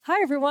Hi,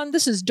 everyone.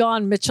 This is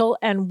Dawn Mitchell,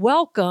 and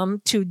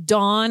welcome to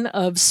Dawn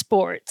of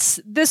Sports.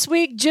 This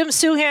week, Jim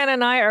Suhan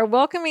and I are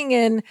welcoming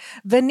in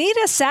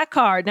Vineeta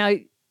Vikings. Now,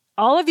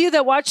 all of you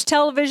that watch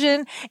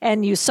television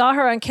and you saw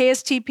her on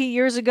KSTP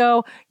years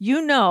ago,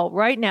 you know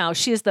right now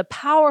she is the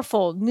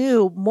powerful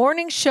new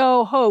morning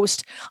show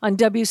host on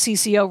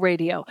WCCO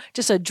radio.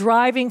 Just a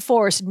driving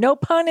force, no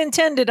pun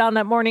intended on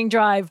that morning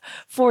drive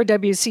for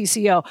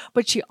WCCO.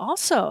 But she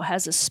also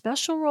has a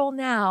special role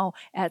now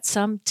at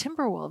some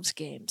Timberwolves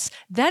games.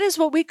 That is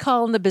what we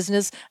call in the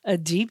business a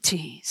deep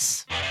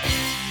tease.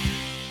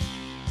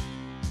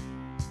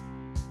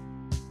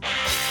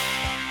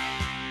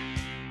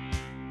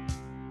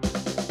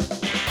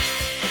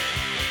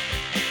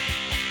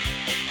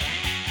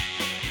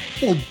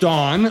 Well,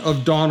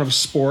 Dawn of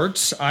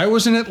Sports. I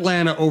was in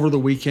Atlanta over the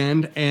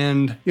weekend,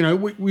 and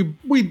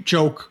we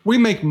joke, we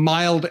make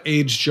mild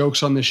age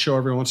jokes on this show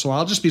every once in a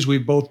while, just because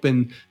we've both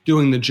been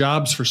doing the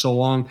jobs for so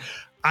long.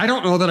 I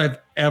don't know that I've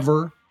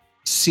ever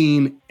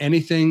seen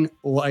anything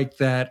like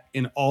that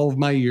in all of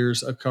my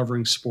years of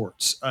covering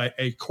sports.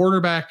 A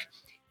quarterback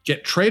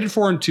get traded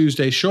for on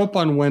Tuesday, show up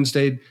on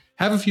Wednesday,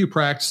 have a few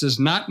practices,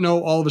 not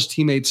know all of his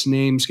teammates'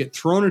 names, get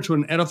thrown into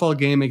an NFL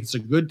game against a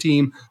good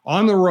team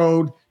on the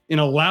road in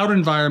a loud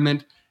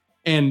environment,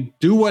 and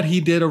do what he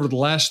did over the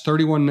last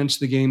 31 minutes of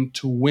the game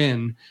to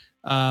win.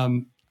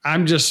 I'm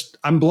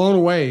blown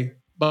away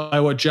by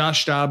what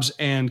Josh Dobbs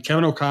and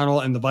Kevin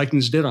O'Connell and the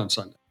Vikings did on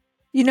Sunday.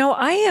 You know,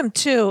 I am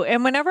too.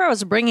 And whenever I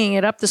was bringing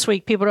it up this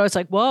week, people are always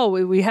like, whoa,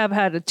 we have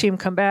had a team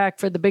come back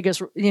for the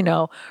biggest,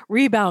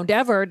 rebound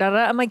ever.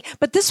 I'm like,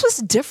 but this was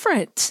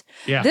different.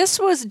 Yeah. This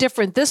was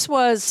different. This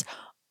was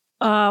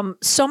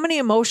so many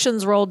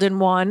emotions rolled in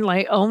one,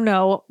 like, oh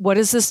no, what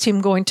is this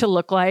team going to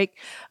look like?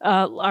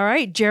 All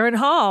right, Jaren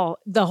Hall,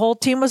 the whole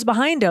team was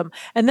behind him.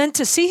 And then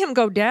to see him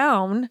go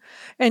down,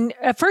 and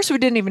at first we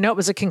didn't even know it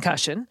was a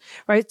concussion,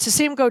 right? To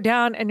see him go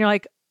down and you're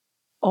like,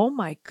 oh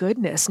my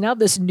goodness, now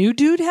this new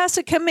dude has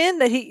to come in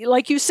that he,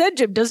 like you said,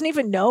 Jim, doesn't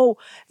even know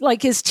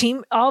like his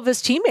team, all of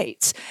his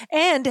teammates,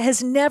 and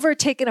has never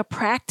taken a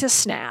practice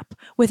snap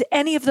with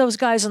any of those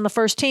guys on the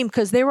first team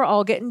because they were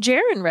all getting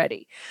Jaren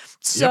ready.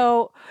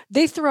 So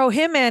They throw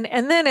him in,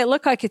 and then it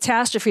looked like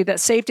catastrophe, that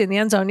safety in the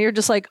end zone. You're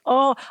just like,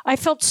 oh, I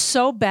felt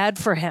so bad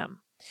for him.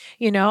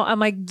 I'm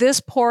like,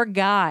 this poor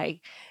guy.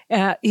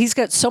 He's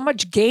got so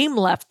much game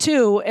left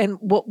too. And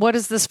what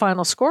is this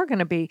final score going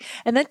to be?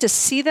 And then to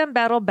see them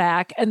battle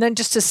back, and then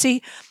just to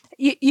see,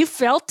 you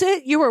felt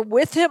it. You were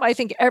with him. I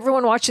think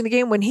everyone watching the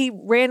game, when he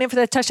ran in for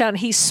that touchdown, and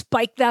he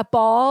spiked that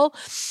ball.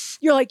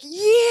 You're like,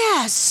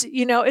 yes.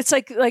 It's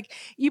like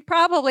you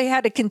probably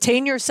had to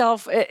contain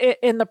yourself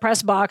in the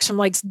press box from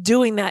like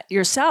doing that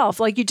yourself.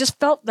 Like you just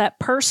felt that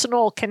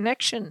personal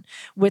connection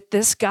with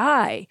this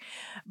guy.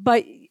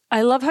 But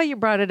I love how you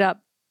brought it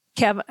up.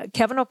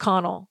 Kevin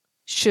O'Connell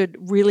should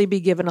really be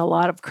given a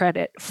lot of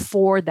credit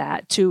for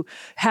that, to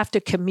have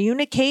to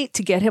communicate,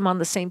 to get him on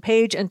the same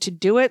page, and to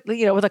do it,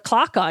 with a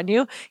clock on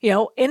you,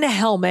 in a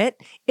helmet,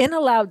 in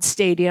a loud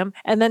stadium,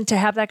 and then to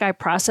have that guy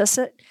process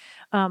it,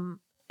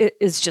 it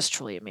is just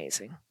truly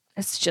amazing.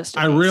 It's just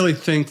amazing. I really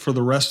think for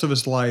the rest of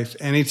his life,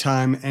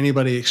 anytime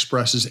anybody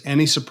expresses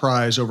any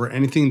surprise over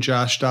anything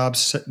Josh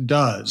Dobbs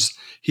does,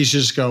 he should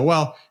just go,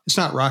 well, it's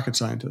not rocket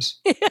scientist.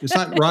 It's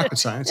not rocket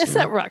science. It's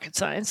not rocket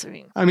science.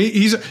 I mean,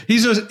 he's an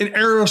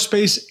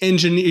aerospace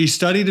engineer. He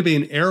studied to be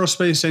an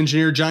aerospace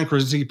engineer. John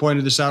Krasinski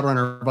pointed this out on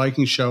our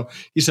Viking show.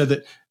 He said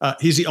that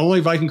he's the only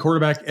Viking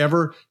quarterback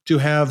ever to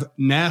have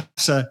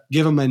NASA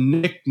give him a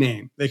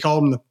nickname. They call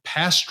him the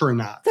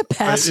Pastronaut. The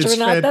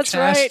Pastronaut. That's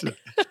right.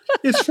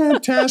 It's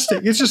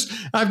fantastic. It's just,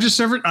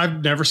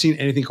 I've never seen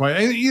anything quite,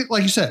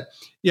 like you said.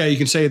 Yeah, you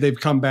can say they've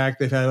come back.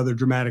 They've had other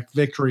dramatic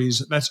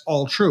victories. That's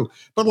all true.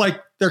 But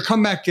like their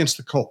comeback against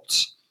the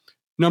Colts,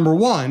 number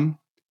one,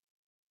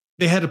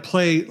 they had to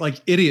play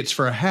like idiots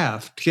for a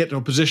half to get to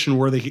a position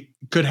where they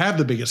could have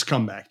the biggest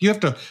comeback. You have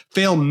to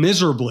fail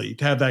miserably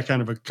to have that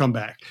kind of a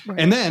comeback. Right.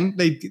 And then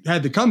they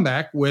had the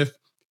comeback with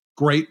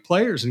great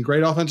players and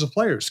great offensive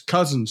players.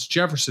 Cousins,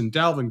 Jefferson,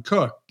 Dalvin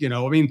Cook.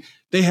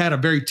 They had a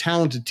very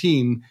talented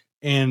team,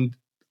 and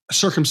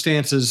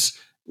circumstances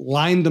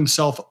lined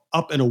themselves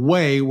up in a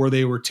way where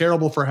they were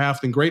terrible for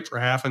half and great for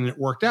half, and it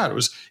worked out. It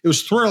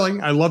was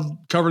thrilling. I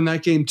loved covering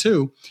that game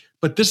too,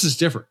 but this is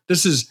different.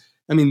 This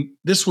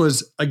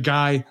was a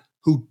guy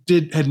who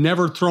had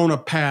never thrown a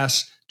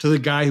pass to the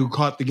guy who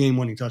caught the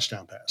game-winning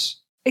touchdown pass.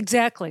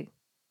 Exactly.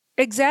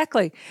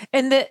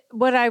 And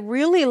what I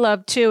really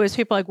love too is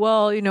people like,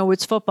 well,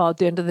 it's football at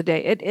the end of the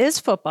day. It is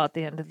football at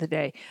the end of the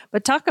day,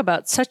 but talk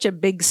about such a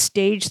big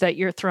stage that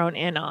you're thrown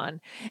in on.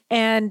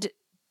 And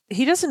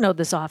he doesn't know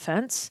this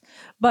offense,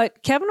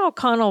 but Kevin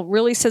O'Connell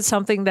really said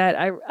something that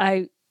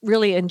I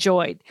really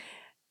enjoyed.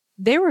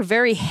 They were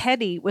very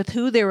heady with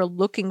who they were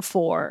looking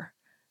for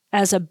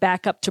as a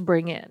backup to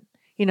bring in.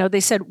 They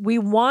said we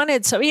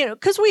wanted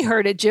because we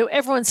heard it, Joe.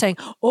 Everyone's saying,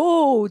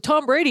 "Oh,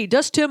 Tom Brady,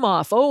 dust him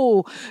off."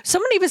 Oh,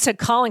 someone even said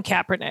Colin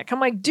Kaepernick. I'm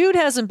like, dude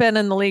hasn't been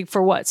in the league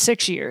for what,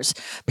 6 years?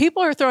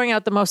 People are throwing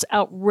out the most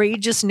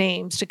outrageous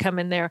names to come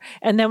in there,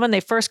 and then when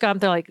they first got him,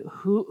 they're like,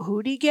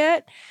 "Who'd he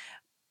get?"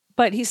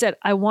 But he said,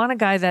 "I want a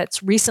guy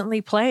that's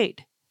recently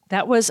played."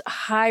 That was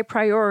high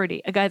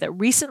priority. A guy that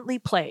recently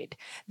played,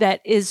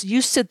 that is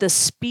used to the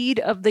speed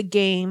of the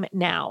game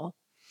now.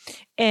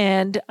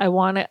 And I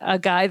want a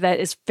guy that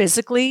is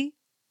physically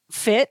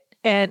fit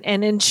and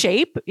in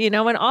shape, and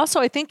also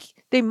I think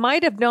they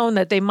might have known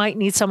that they might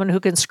need someone who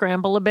can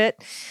scramble a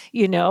bit,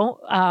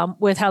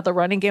 with how the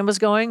running game was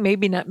going.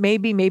 Maybe not,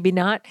 maybe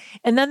not.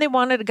 And then they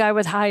wanted a guy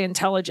with high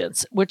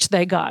intelligence, which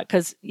they got.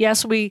 Because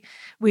yes, we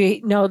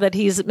know that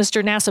he's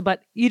Mr. NASA,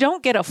 but you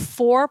don't get a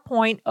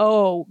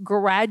 4.0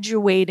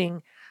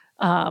 graduating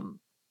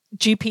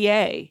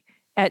GPA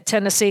at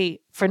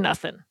Tennessee for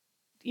nothing.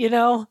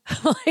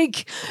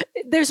 Like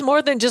there's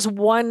more than just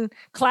one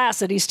class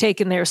that he's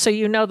taken there. So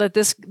that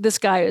this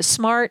guy is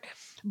smart,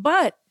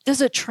 but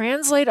does it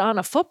translate on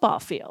a football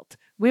field?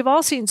 We've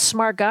all seen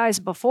smart guys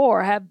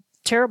before have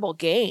terrible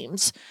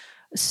games.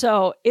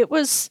 So it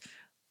was,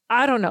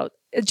 I don't know,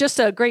 just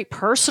a great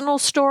personal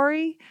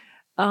story.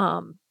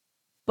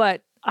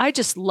 But I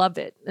just love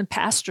it. And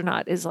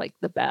Pastronaut is like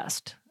the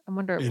best. I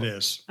wonder. It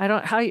is.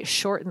 How you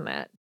shorten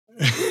that.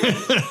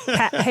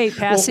 Hey,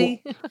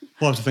 Passy.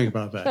 We'll have to think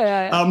about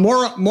that.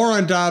 More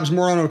on Dobbs,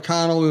 more on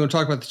O'Connell. We want to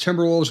talk about the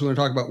Timberwolves. We want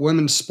to talk about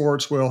women's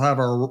sports. We'll have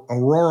our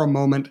Aurora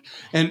moment.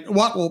 And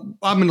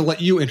I'm going to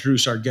let you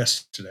introduce our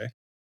guest today.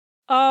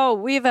 Oh,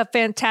 we have a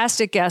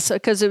fantastic guest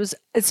because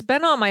it's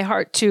been on my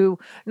heart to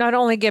not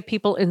only get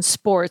people in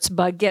sports,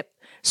 but get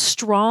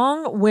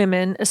strong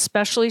women,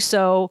 especially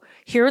so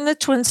here in the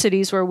Twin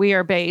Cities where we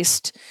are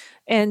based,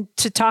 and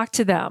to talk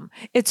to them.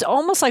 It's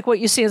almost like what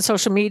you see on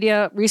social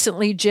media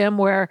recently, Jim,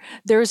 where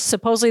there's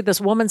supposedly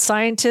this woman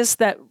scientist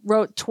that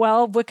wrote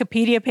 12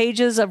 Wikipedia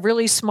pages of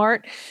really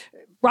smart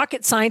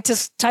rocket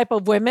scientist type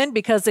of women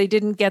because they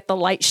didn't get the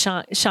light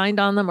shined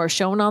on them or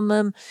shown on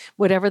them,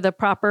 whatever the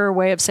proper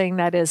way of saying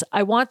that is.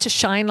 I want to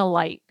shine a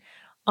light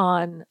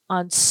on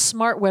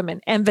smart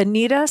women. And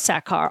Vineeta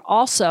Vikings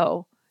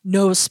also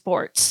knows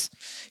sports.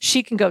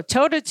 She can go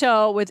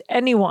toe-to-toe with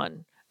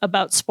anyone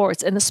about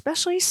sports, and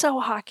especially so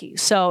hockey.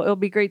 So it'll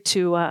be great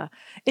to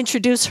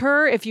introduce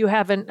her if you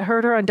haven't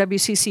heard her on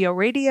WCCO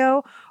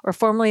radio or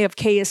formerly of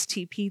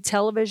KSTP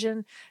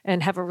television,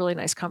 and have a really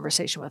nice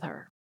conversation with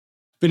her.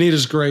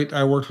 Vineeta's great.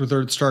 I worked with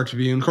her at Star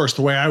Tribune. Of course,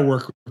 the way I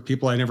work with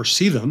people, I never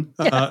see them,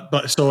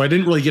 but so I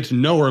didn't really get to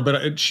know her,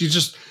 but she's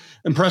just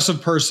impressive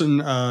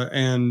person,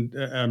 and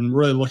I'm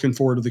really looking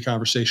forward to the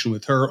conversation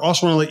with her.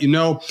 Also want to let you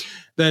know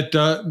that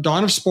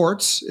Dawn of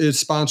Sports is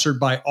sponsored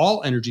by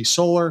All Energy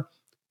Solar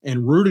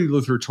and Rudy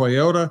Luther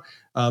Toyota,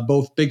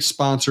 both big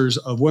sponsors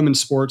of women's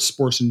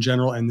sports in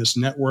general, and this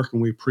network,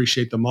 and we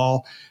appreciate them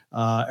all.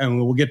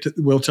 And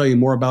we'll tell you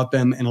more about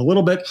them in a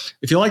little bit.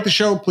 If you like the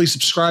show, please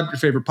subscribe to your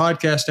favorite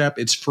podcast app.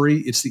 It's free.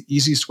 It's the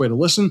easiest way to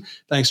listen.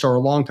 Thanks to our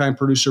longtime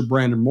producer,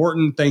 Brandon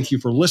Morton. Thank you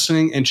for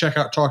listening, and check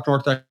out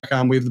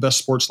talknorth.com. We have the best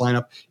sports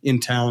lineup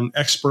in town,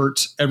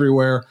 experts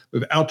everywhere.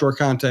 We have outdoor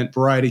content,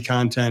 variety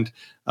content,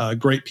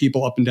 great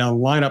people up and down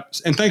the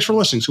lineup. And thanks for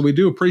listening. So we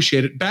do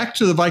appreciate it. Back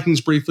to the Vikings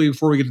briefly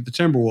before we get to the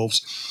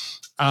Timberwolves.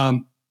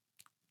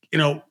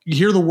 You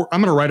hear the word,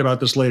 I'm going to write about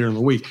this later in the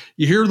week.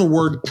 You hear the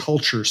word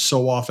culture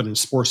so often in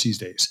sports these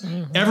days.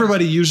 Mm-hmm.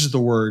 Everybody uses the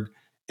word,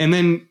 and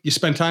then you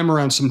spend time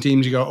around some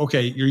teams. You go,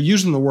 okay, you're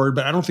using the word,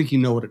 but I don't think you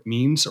know what it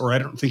means, or I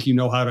don't think you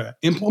know how to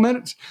implement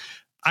it.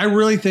 I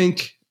really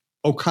think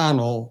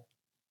O'Connell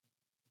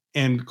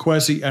and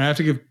Kwesi, and I have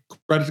to give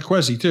credit to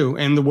Kwesi too,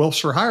 and the Wilfs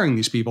for hiring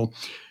these people.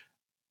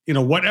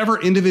 Whatever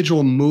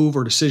individual move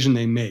or decision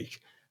they make,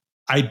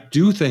 I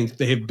do think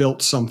they have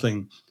built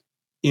something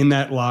in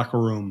that locker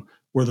room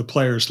where the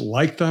players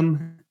like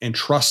them and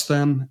trust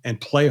them and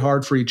play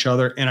hard for each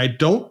other. And I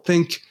don't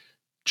think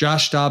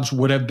Josh Dobbs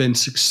would have been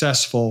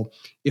successful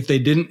if they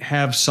didn't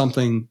have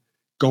something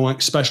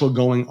special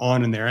going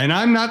on in there. And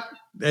I'm not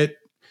the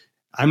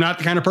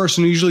kind of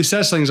person who usually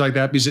says things like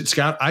that, because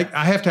I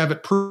have to have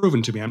it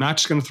proven to me. I'm not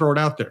just going to throw it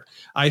out there.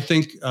 I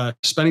think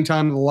spending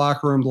time in the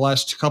locker room the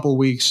last couple of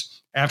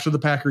weeks after the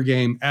Packer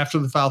game, after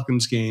the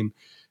Falcons game,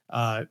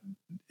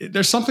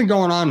 there's something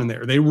going on in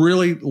there. They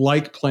really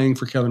like playing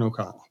for Kevin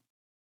O'Connell.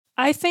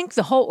 I think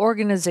the whole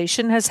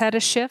organization has had a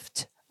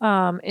shift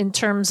in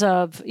terms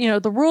of,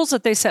 the rules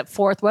that they set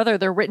forth, whether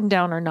they're written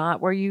down or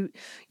not, where you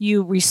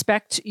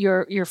respect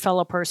your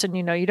fellow person.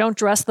 You don't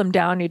dress them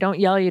down. You don't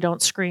yell. You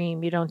don't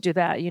scream. You don't do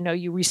that.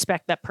 You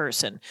respect that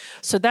person.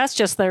 So that's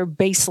just their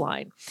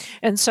baseline.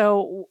 And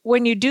so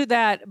when you do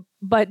that,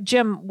 but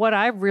Jim, what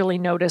I've really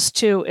noticed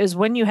too is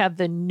when you have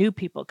the new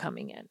people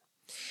coming in,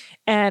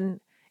 and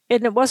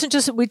And it wasn't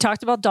just, we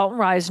talked about Dalton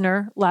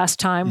Reisner last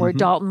time, where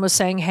Dalton was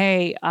saying,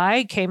 hey,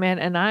 I came in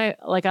and I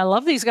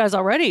love these guys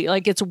already.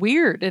 Like, it's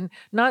weird. And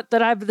not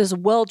that I've this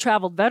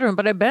well-traveled veteran,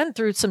 but I've been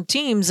through some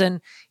teams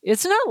and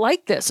it's not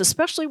like this,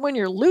 especially when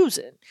you're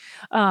losing.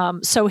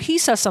 So he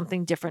says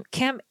something different.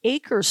 Cam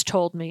Akers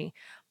told me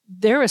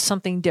there is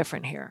something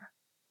different here.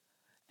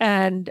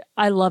 And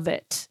I love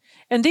it.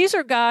 And these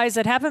are guys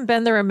that haven't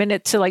been there a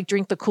minute to like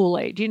drink the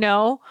Kool-Aid, you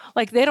know,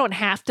 like they don't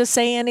have to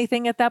say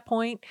anything at that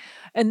point.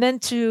 And then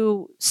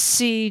to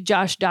see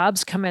Josh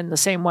Dobbs come in the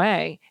same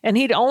way, and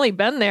he'd only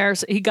been there,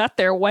 so he got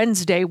there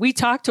Wednesday. We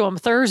talked to him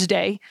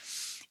Thursday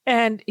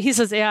and he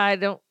says, yeah, I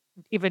don't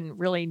even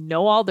really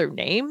know all their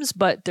names,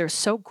 but they're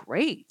so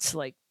great.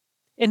 Like,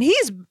 and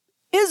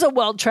is a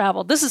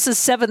well-traveled, this is his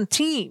 7th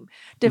team.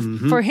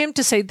 For him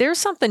to say there's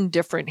something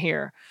different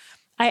here.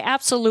 I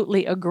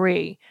absolutely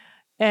agree.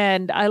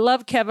 And I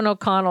love Kevin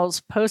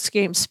O'Connell's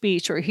post-game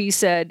speech where he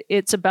said,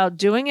 it's about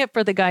doing it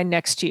for the guy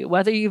next to you,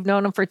 whether you've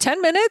known him for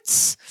 10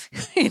 minutes,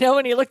 you know,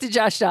 when he looked at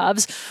Josh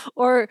Dobbs,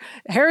 or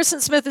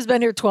Harrison Smith has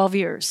been here 12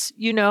 years,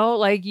 you know,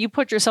 like you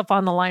put yourself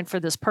on the line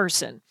for this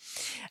person.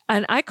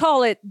 And I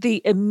call it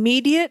the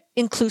immediate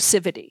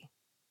inclusivity.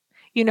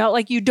 You know,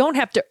 like you don't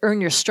have to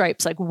earn your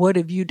stripes. Like, what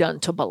have you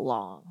done to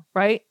belong?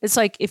 Right? It's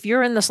like, if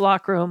you're in this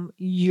locker room,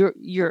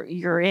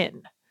 you're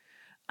in.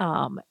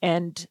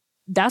 And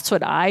that's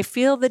what I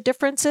feel the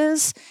difference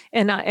is.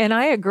 And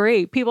I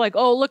agree. People are like,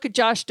 oh, look at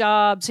Josh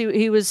Dobbs.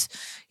 He was,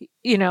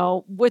 you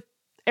know, with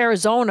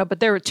Arizona, but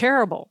they were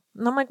terrible.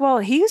 And I'm like, well,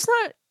 he's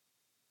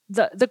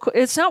not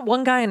it's not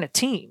one guy in a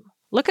team.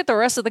 Look at the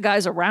rest of the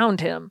guys around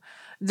him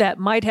that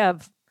might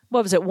have,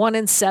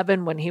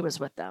 1-7 when he was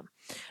with them.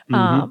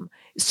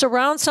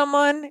 Surround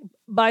someone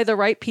by the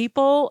right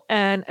people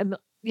and,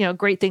 you know,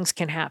 great things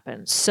can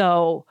happen.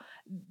 So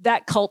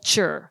that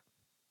culture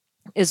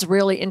is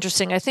really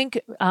interesting. I think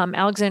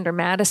Alexander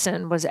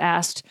Madison was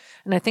asked,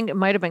 and I think it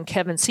might have been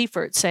Kevin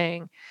Seifert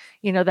saying,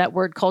 you know, that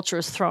word culture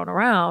is thrown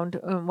around.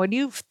 What do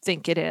you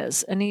think it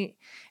is? And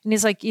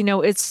he's like, you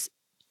know, it's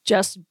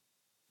just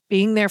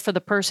being there for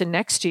the person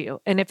next to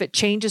you. And if it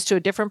changes to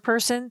a different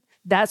person,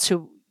 that's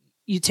who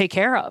you take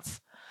care of.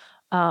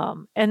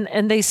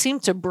 And they seem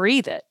to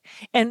breathe it.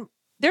 And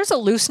there's a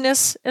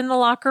looseness in the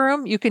locker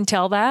room. You can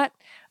tell that.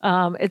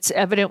 It's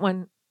evident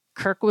when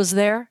Kirk was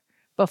there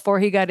before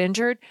he got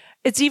injured.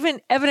 It's even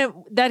evident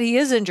that he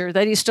is injured,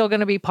 that he's still going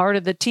to be part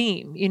of the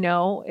team. You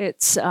know,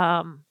 it's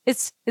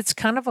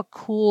kind of a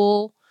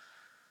cool,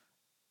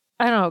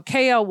 I don't know,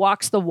 KO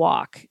walks the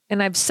walk.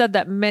 And I've said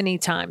that many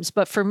times,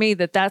 but for me,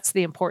 that's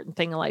the important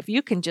thing in life.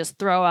 You can just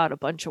throw out a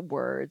bunch of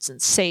words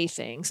and say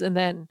things and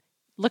then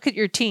look at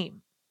your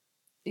team.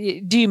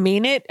 Do you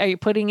mean it? Are you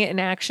putting it in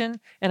action?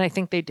 And I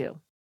think they do.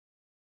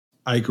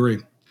 I agree.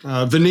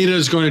 Vineeta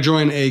is going to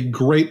join a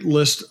great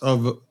list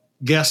of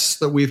guests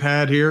that we've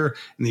had here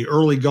in the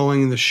early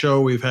going in the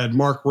show. We've had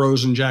Mark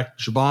Rosen, Jack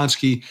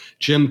Jablonski,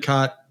 Jim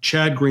Cott,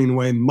 Chad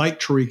Greenway, Mike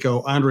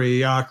Tirico, Andre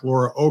Yak,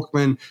 Laura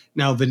Oakman,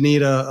 now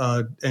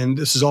Vineeta, and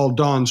this is all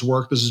Dawn's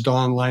work. This is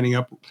Dawn lining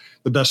up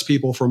the best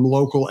people from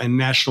local and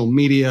national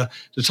media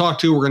to talk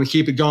to. We're going to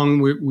keep it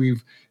going.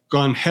 We've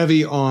gone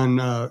heavy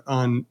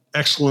on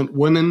excellent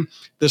women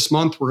this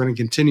month. We're going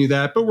to continue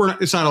that,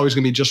 but it's not always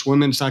going to be just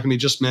women. It's not going to be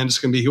just men. It's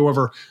going to be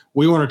whoever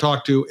we want to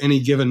talk to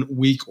any given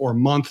week or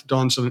month.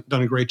 Dawn's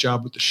done a great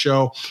job with the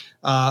show.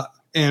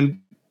 And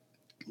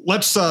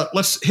let's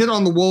hit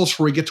on the Wolves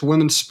before we get to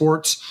women's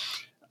sports.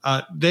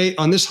 They,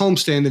 on this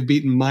homestand, they've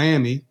beaten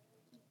Miami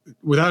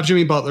without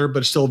Jimmy Butler,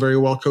 but still a very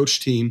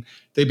well-coached team.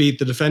 They beat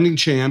the defending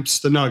champs,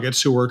 the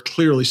Nuggets, who are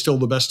clearly still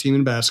the best team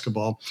in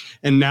basketball.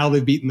 And now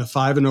they've beaten the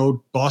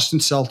 5-0 Boston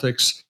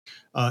Celtics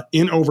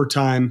in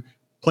overtime,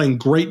 playing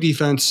great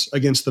defense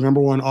against the number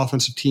one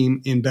offensive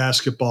team in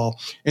basketball.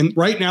 And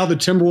right now, the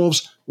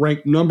Timberwolves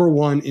rank number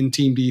one in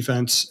team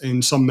defense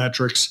in some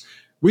metrics.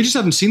 We just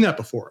haven't seen that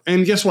before.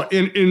 And guess what?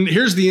 And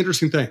here's the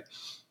interesting thing.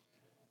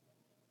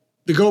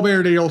 The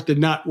Gobert deal did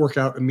not work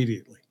out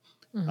immediately.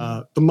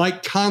 The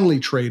Mike Conley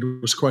trade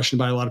was questioned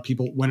by a lot of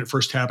people when it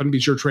first happened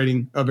because you're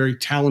trading a very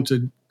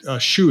talented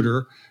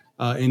shooter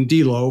in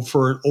D'Lo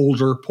for an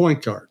older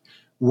point guard.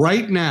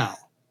 Right now,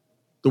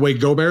 the way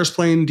Gobert is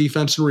playing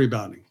defense and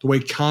rebounding, the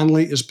way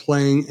Conley is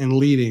playing and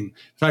leading,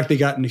 in fact, they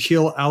got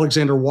Nickeil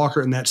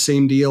Alexander-Walker in that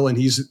same deal, and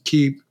he's a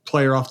key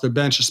player off the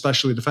bench,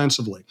 especially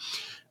defensively.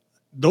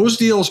 Those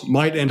deals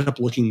might end up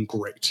looking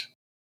great.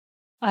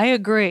 I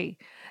agree.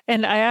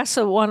 And I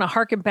also want to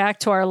harken back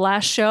to our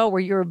last show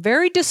where you were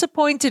very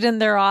disappointed in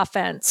their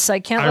offense. I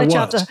can't let you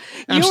off the...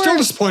 I'm still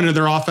disappointed in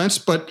their offense,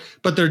 but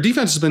their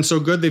defense has been so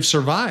good, they've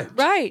survived.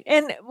 Right.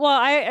 And, well,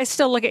 I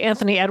still look at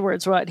Anthony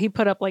Edwards, he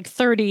put up like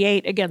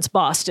 38 against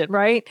Boston,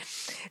 right?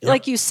 Yep.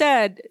 Like you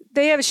said,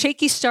 they have a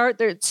shaky start.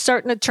 They're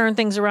starting to turn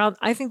things around.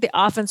 I think the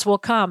offense will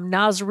come.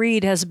 Naz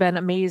Reid has been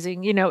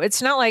amazing. You know,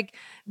 it's not like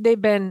they've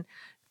been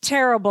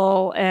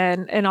terrible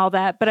and all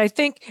that. But I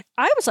think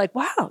I was like,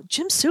 wow,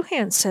 Jim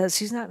Souhan says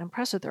he's not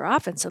impressed with their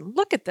offense. And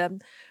look at them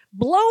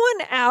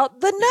blowing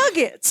out the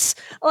Nuggets.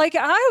 Like,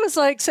 I was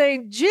like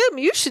saying, Jim,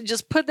 you should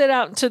just put that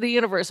out into the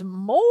universe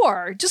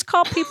more. Just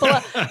call people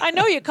out. I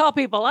know you call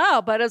people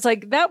out, but it's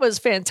like, that was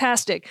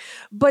fantastic.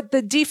 But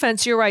the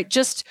defense, you're right,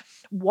 just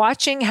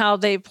watching how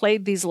they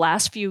played these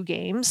last few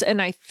games.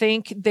 And I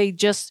think they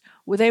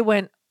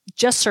went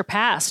just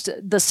surpassed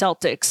the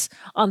Celtics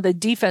on the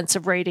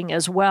defensive rating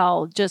as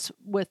well, just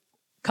with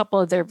a couple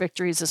of their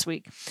victories this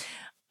week.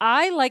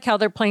 I like how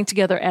they're playing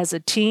together as a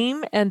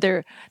team, and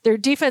their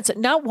defense,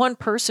 not one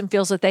person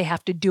feels that they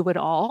have to do it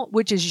all,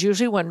 which is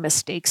usually when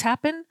mistakes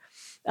happen.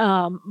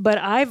 But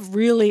I've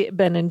really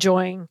been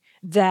enjoying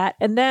that.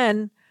 And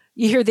then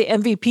you hear the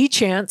MVP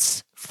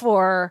chants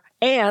for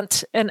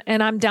Ant, and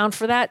I'm down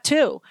for that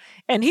too.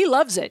 And he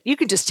loves it. You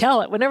can just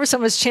tell it. Whenever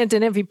someone's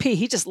chanting MVP,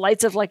 he just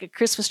lights up like a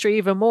Christmas tree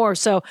even more.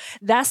 So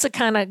that's the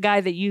kind of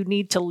guy that you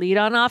need to lead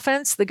on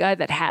offense, the guy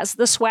that has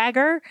the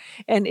swagger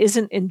and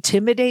isn't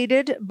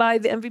intimidated by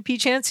the MVP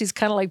chants. He's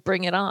kind of like,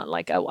 bring it on.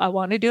 Like, I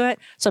want to do it.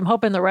 So I'm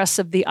hoping the rest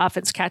of the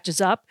offense catches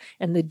up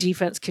and the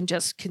defense can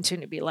just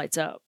continue to be lights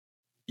out.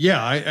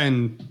 Yeah.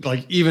 And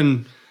like,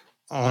 even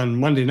on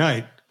Monday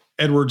night,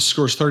 Edwards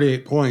scores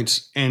 38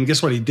 points. And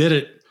guess what? He did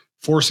it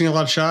forcing a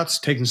lot of shots,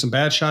 taking some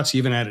bad shots. He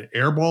even had an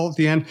air ball at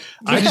the end.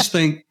 Yeah. I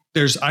think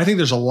there's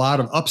a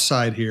lot of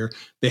upside here.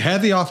 They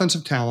had the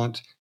offensive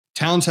talent.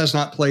 Towns has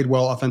not played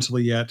well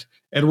offensively yet.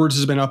 Edwards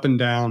has been up and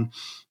down.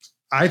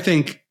 I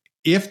think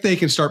if they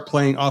can start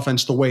playing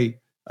offense the way,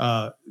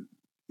 the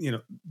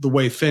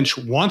way Finch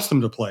wants them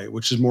to play,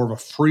 which is more of a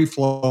free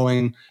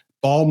flowing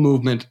ball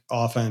movement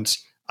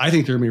offense, I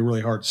think they're going to be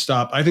really hard to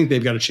stop. I think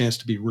they've got a chance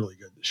to be really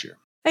good this year.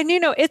 And,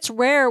 it's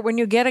rare when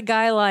you get a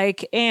guy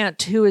like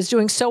Ant who is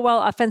doing so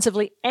well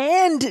offensively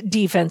and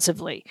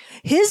defensively.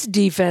 His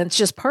defense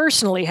just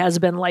personally has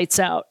been lights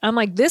out. I'm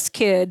like, this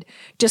kid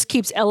just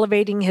keeps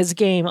elevating his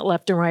game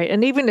left and right.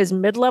 And even his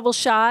mid-level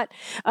shot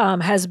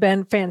has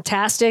been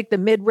fantastic. The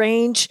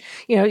mid-range,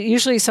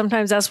 usually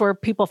sometimes that's where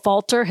people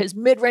falter. His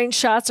mid-range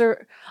shots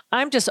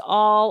I'm just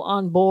all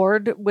on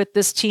board with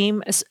this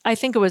team. I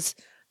think it was,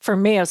 for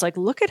me, I was like,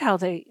 look at how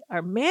they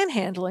are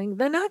manhandling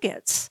the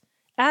Nuggets.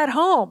 At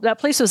home. That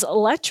place was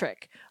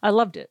electric. I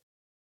loved it.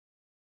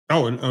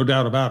 Oh, no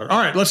doubt about it. All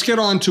right, let's get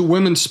on to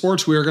women's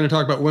sports. We are going to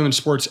talk about women's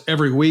sports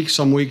every week.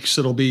 Some weeks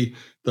it'll be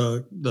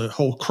the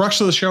whole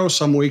crux of the show.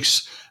 Some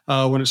weeks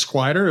when it's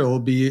quieter, it will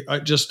be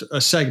just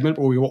a segment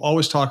where we will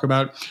always talk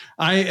about.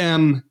 I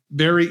am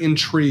very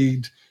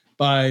intrigued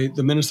by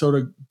the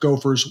Minnesota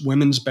Gophers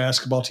women's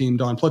basketball team.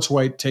 Dawn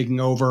Plitzwhite taking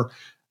over.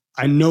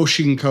 I know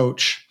she can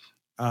coach.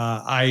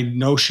 I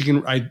know she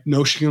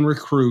can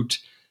recruit,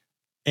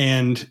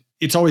 and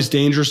it's always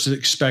dangerous to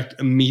expect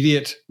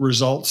immediate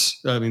results.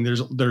 I mean,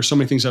 there's so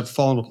many things that have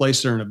fallen into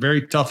place. They're in a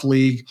very tough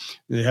league.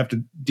 They have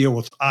to deal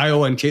with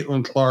Iowa and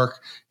Caitlin Clark.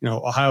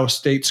 Ohio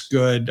State's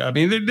good. I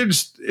mean,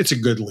 it's a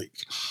good league.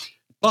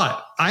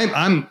 But I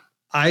am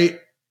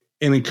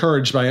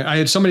encouraged by it. I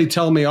had somebody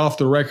tell me off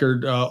the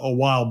record a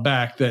while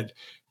back that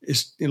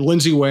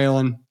Lindsay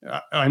Whalen,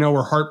 I know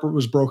her heart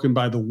was broken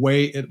by the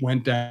way it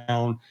went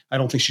down. I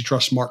don't think she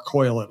trusts Mark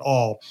Coyle at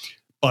all.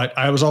 But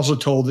I was also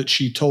told that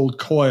she told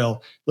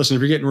Coyle, listen,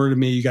 if you're getting rid of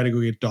me, you got to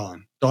go get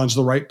Dawn. Dawn's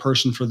the right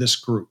person for this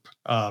group.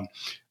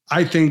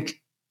 I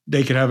think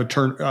they could have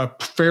a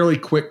fairly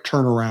quick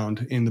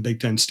turnaround in the Big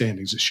Ten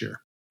standings this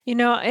year.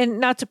 And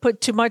not to put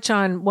too much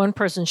on one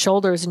person's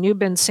shoulders, and you've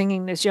been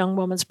singing this young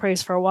woman's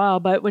praise for a while,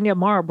 but when you have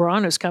Mara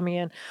Braun who's coming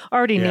in,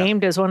 already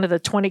named as one of the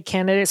 20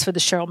 candidates for the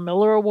Cheryl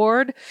Miller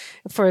Award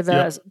for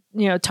the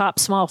top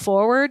small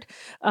forward.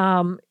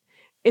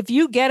 If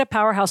you get a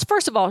powerhouse,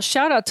 first of all,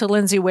 shout out to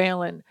Lindsay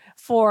Whalen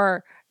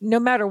for,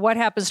 no matter what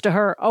happens to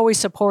her, always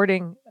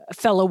supporting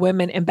fellow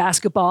women in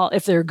basketball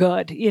if they're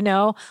good,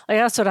 Like,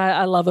 that's what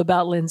I love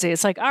about Lindsay.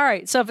 It's like, all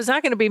right, so if it's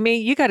not going to be me,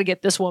 you got to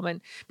get this woman,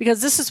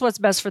 because this is what's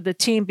best for the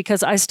team,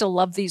 because I still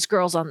love these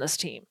girls on this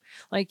team.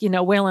 Like,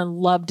 Whalen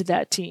loved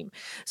that team.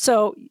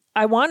 So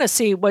I want to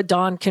see what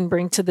Dawn can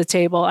bring to the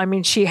table. I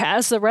mean, she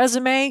has the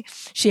resume,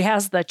 she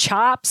has the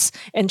chops,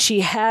 and she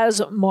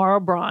has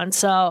Mara Braun.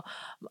 So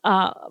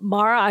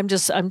Mara, I'm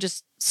just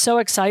so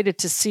excited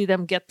to see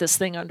them get this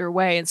thing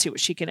underway and see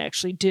what she can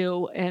actually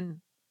do,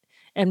 and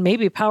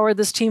maybe power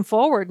this team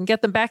forward and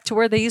get them back to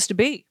where they used to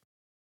be.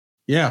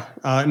 Yeah.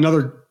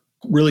 Another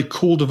really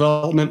cool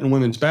development in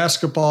women's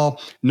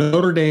basketball.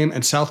 Notre Dame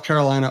and South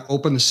Carolina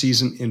open the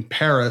season in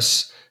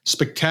Paris.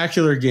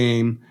 Spectacular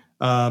game.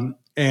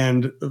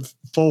 And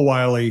Full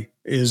Wiley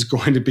is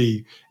going to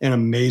be an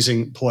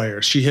amazing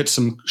player. She hit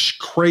some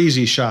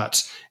crazy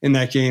shots in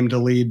that game to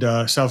lead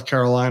South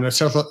Carolina.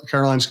 South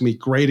Carolina's going to be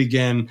great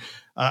again.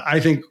 I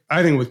think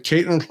with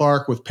Caitlin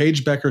Clark, with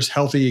Paige Beckers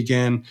healthy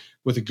again,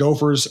 with the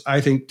Gophers, I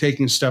think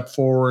taking a step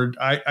forward.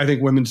 I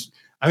think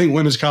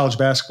women's college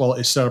basketball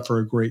is set up for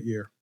a great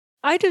year.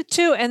 I do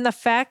too. And the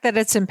fact that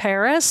it's in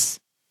Paris,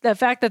 the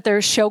fact that they're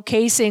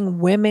showcasing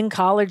women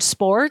college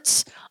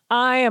sports,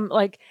 I am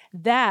like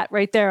that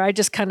right there. I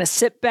just kind of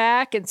sit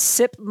back and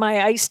sip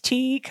my iced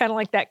tea, kind of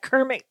like that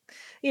Kermit,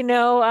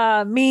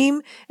 meme.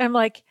 And I'm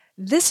like,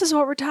 this is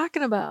what we're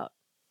talking about.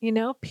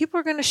 People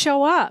are going to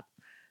show up.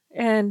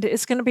 and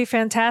it's going to be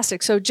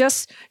fantastic. So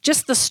just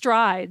the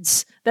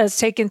strides that's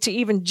taken to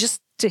even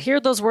just to hear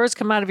those words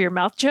come out of your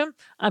mouth, Jim,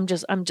 I'm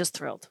just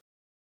thrilled.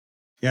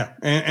 Yeah.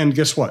 And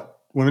guess what?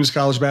 Women's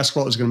college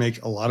basketball is going to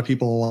make a lot of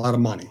people a lot of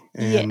money.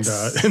 And,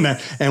 Yes.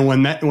 and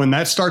when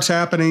that starts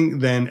happening,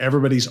 then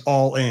everybody's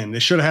all in.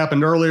 It should have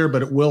happened earlier,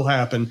 but it will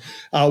happen.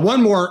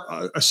 One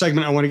more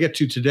segment I want to get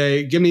to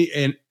today. Give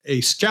me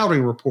a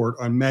scouting report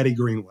on Maddie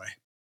Greenway.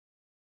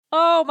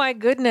 Oh my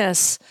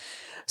goodness.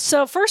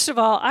 So first of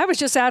all, I was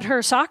just at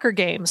her soccer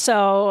game.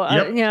 So,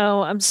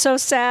 I'm so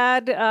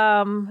sad,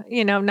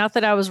 not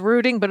that I was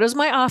rooting, but it was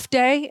my off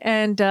day,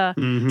 and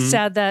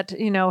sad that,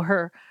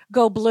 her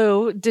Go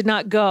Blue did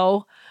not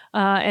go.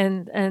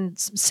 And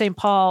St.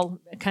 Paul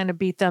kind of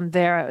beat them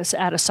there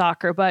at a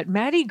soccer. But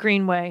Maddie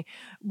Greenway,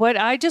 what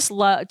I just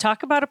love,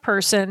 talk about a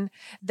person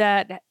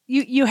that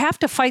you have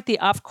to fight the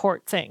off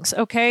court things.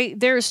 Okay,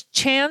 there's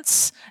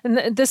chance,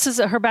 and this is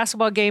her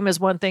basketball game is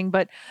one thing,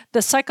 but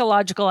the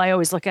psychological I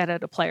always look at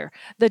a player,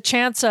 the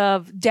chance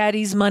of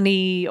daddy's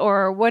money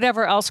or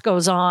whatever else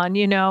goes on.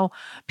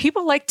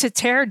 People like to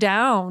tear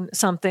down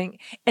something,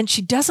 and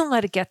she doesn't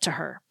let it get to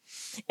her.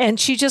 And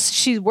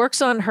she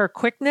works on her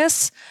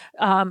quickness.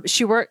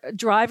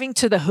 Driving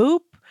to the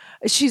hoop.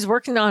 She's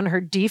working on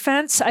her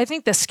defense. I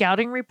think the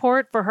scouting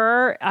report for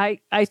her,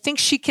 I think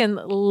she can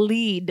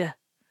lead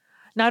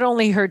not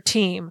only her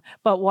team,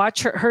 but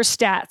watch her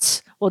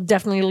stats will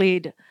definitely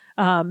lead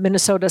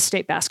Minnesota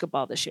State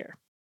basketball this year.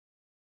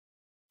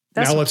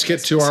 Now let's get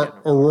to our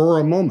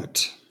Aurora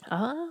moment.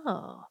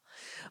 Oh,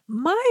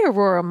 my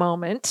Aurora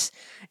moment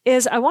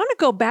is I want to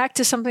go back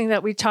to something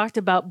that we talked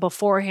about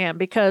beforehand,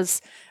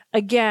 because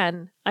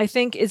again, I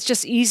think it's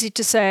just easy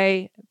to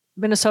say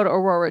Minnesota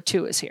Aurora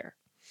 2 is here.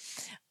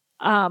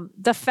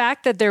 The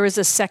fact that there is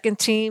a second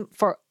team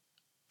for,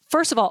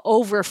 first of all,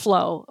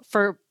 overflow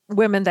for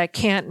women that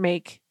can't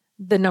make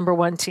the number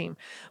one team,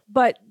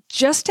 but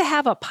just to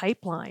have a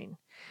pipeline.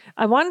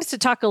 I wanted to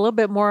talk a little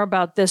bit more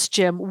about this,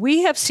 Jim.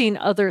 We have seen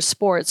other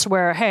sports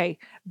where, hey,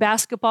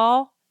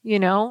 basketball,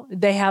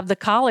 they have the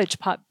college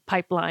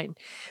pipeline.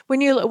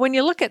 When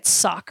you look at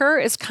soccer,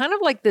 it's kind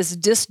of like this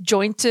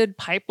disjointed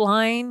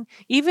pipeline,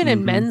 even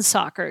in men's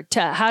soccer,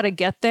 to how to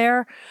get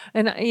there.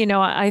 And,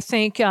 I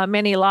think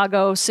Manny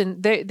Lagos,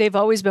 and they've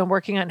always been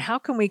working on how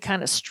can we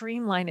kind of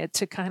streamline it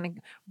to kind of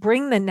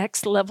bring the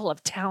next level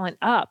of talent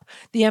up.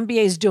 The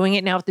NBA is doing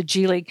it now with the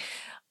G League.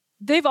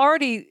 They've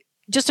already,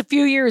 just a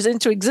few years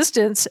into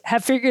existence,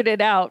 have figured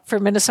it out for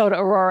Minnesota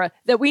Aurora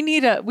that we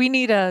need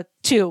a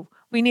two.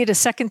 We need a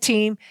second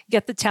team,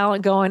 get the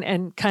talent going,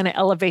 and kind of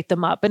elevate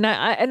them up. And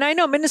I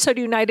know Minnesota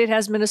United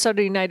has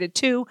Minnesota United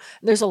 2.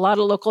 There's a lot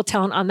of local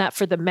talent on that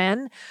for the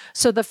men.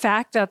 So the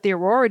fact that the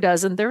Aurora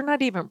does, and they're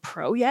not even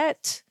pro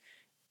yet,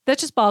 that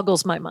just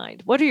boggles my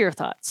mind. What are your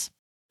thoughts?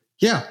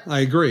 Yeah, I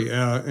agree.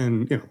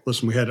 And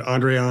listen, we had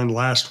Andre on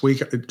last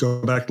week. I'd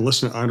go back and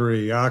listen to Andre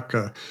Yak.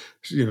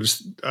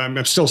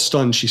 I'm still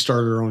stunned she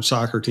started her own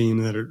soccer team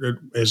and that it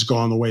has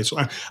gone the way. So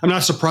I'm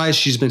not surprised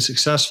she's been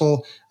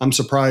successful. I'm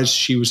surprised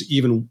she was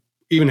even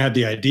had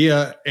the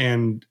idea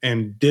and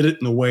did it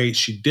in the way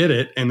she did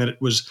it, and that it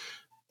was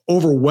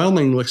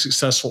overwhelmingly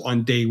successful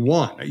on day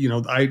one.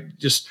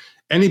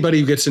 Anybody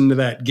who gets into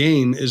that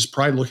game is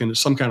probably looking at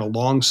some kind of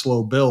long,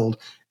 slow build.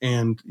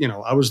 And,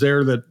 I was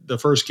there the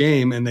first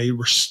game, and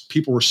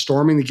people were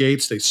storming the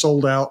gates. They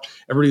sold out.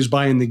 Everybody was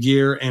buying the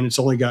gear, and it's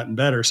only gotten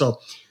better. So,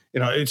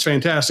 it's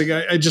fantastic.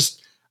 I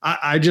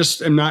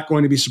just am not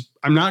going to be,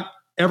 I'm not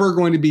ever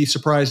going to be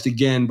surprised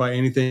again by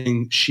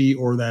anything she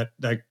or that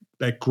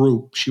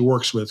group she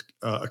works with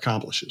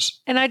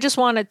accomplishes. And I just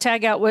want to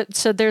tag out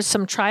so there's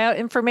some tryout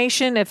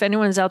information if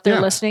anyone's out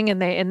there listening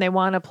and they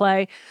want to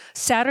play.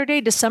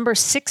 Saturday, December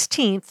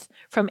 16th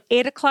from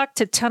 8 o'clock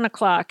to 10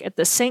 o'clock at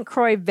the St.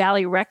 Croix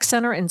Valley Rec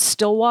Center in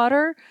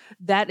Stillwater.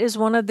 That is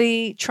one of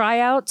the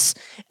tryouts.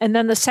 And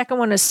then the second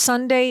one is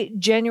Sunday,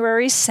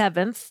 January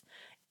 7th,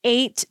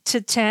 8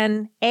 to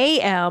 10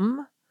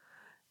 a.m.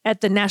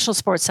 at the National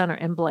Sports Center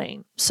in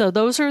Blaine. So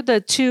those are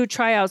the two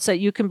tryouts that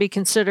you can be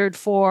considered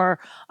for,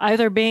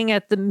 either being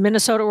at the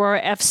Minnesota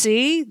Aurora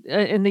FC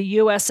in the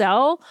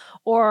USL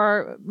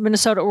or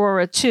Minnesota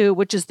Aurora 2,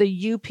 which is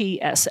the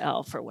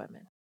UPSL for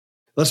women.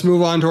 Let's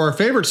move on to our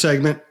favorite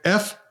segment,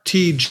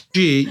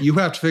 FTG. You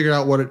have to figure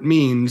out what it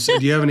means. Do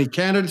you have any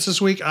candidates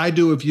this week? I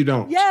do if you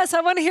don't. Yes,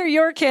 I want to hear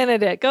your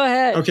candidate. Go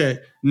ahead. Okay.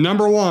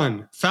 Number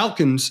 1,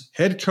 Falcons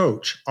head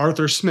coach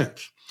Arthur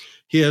Smith.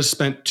 He has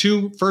spent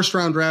 2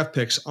 first-round draft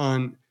picks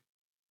on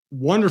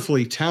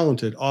wonderfully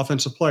talented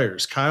offensive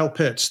players, Kyle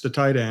Pitts, the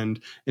tight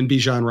end, and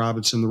Bijan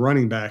Robinson, the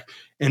running back,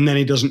 and then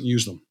he doesn't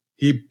use them.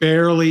 He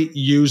barely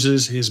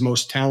uses his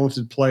most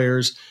talented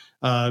players.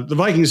 The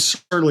Vikings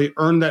certainly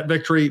earned that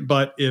victory,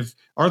 but if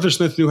Arthur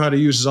Smith knew how to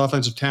use his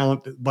offensive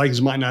talent, the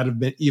Vikings might not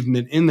have even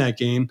been in that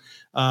game.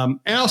 And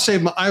I'll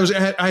save I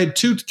had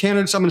 2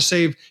 candidates. I'm going to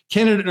save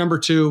candidate number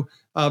 2,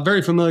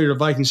 very familiar to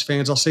Vikings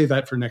fans. I'll save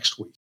that for next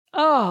week.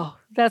 Oh,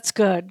 that's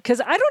good.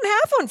 Because I don't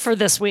have one for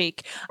this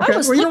week. I Okay,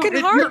 was well, looking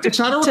hard it's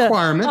not a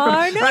requirement,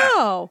 I but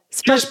know.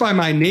 just by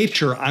my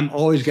nature, I'm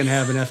always going to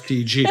have an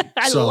FTG.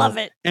 I So love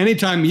it.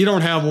 anytime you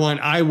don't have one,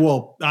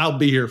 I'll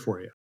be here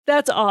for you.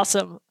 That's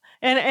awesome.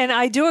 And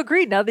I do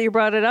agree. Now that you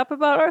brought it up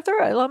about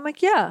Arthur, I'm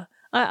like, yeah,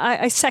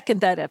 I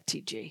second that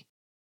FTG.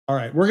 All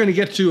right, we're going to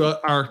get to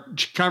our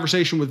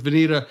conversation with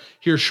Vineeta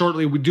here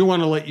shortly. We do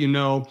want to let you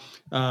know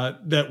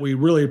that we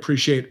really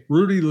appreciate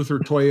Rudy Luther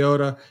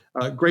Toyota,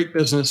 great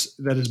business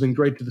that has been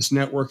great to this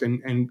network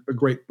and a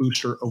great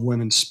booster of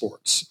women's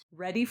sports.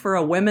 Ready for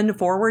a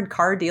women-forward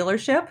car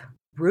dealership?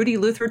 Rudy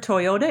Luther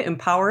Toyota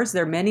empowers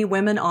their many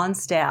women on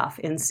staff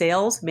in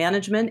sales,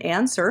 management,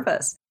 and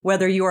service.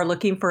 Whether you are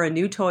looking for a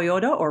new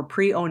Toyota or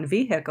pre-owned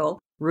vehicle,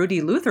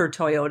 Rudy Luther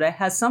Toyota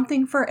has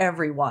something for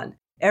everyone.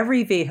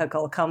 Every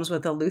vehicle comes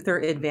with a Luther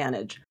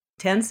Advantage.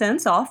 10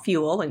 cents off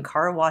fuel and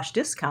car wash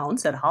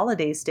discounts at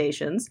holiday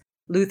stations,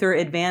 Luther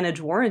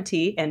Advantage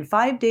warranty, and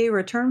 5-day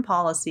return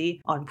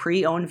policy on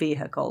pre-owned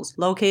vehicles.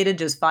 Located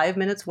just 5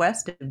 minutes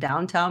west of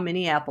downtown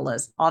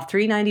Minneapolis, off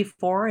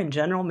 394 and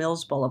General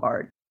Mills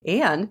Boulevard.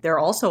 And they're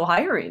also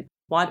hiring.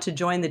 Want to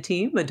join the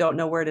team but don't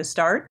know where to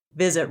start?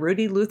 Visit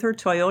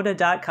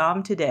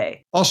rudyluthertoyota.com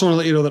today. Also want to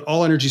let you know that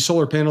all energy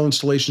solar panel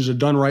installations are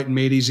done right and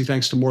made easy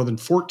thanks to more than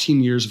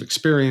 14 years of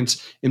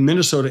experience in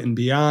Minnesota and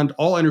beyond.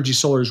 All Energy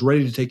Solar is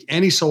ready to take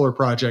any solar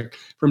project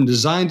from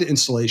design to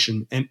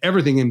installation and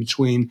everything in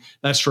between.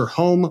 That's for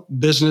home,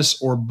 business,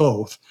 or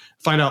both.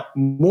 Find out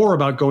more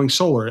about going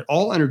solar at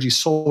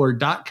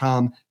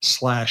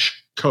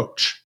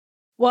allenergysolar.com/coach.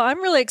 Well,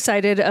 I'm really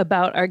excited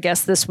about our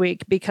guest this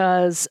week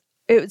because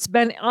it's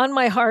been on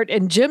my heart,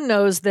 and Jim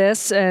knows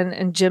this.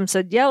 And Jim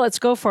said, yeah, let's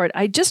go for it.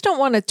 I just don't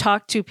want to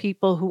talk to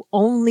people who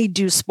only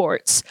do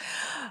sports.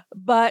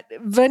 But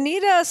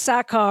Vineeta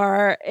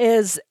Sakar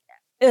is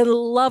a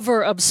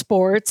lover of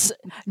sports,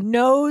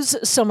 knows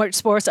so much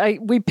sports.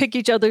 We pick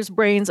each other's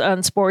brains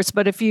on sports,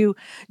 but if you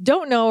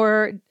don't know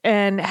her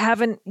and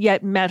haven't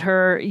yet met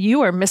her,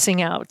 you are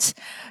missing out.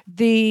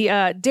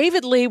 The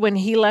David Lee, when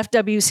he left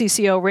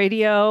WCCO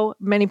radio,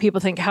 many people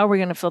think, how are we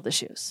going to fill the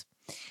shoes?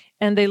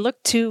 And they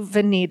look to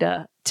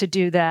Vineeta to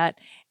do that.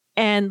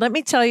 And let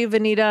me tell you,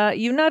 Vineeta,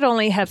 you not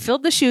only have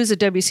filled the shoes at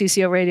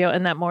WCCO Radio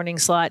in that morning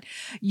slot,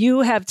 you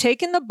have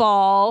taken the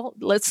ball.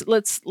 Let's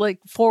like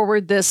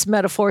forward this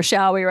metaphor,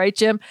 shall we? Right,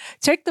 Jim?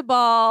 Take the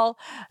ball,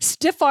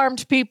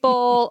 stiff-armed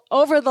people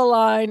over the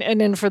line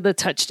and in for the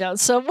touchdown.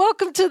 So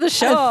welcome to the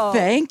show.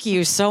 Thank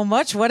you so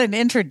much. What an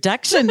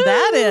introduction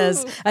that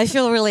is. I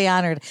feel really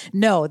honored.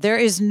 No, there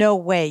is no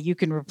way you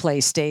can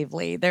replace Dave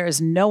Lee. There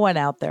is no one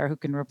out there who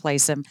can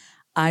replace him.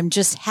 I'm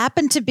just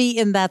happen to be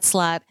in that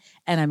slot,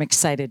 and I'm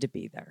excited to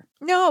be there.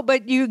 No,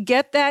 but you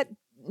get that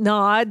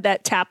nod,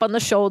 that tap on the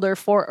shoulder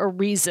for a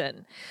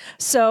reason.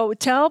 So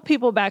tell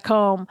people back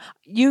home,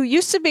 you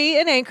used to be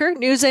an anchor,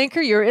 news anchor.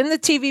 You're in the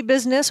TV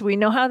business. We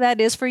know how that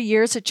is for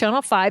years at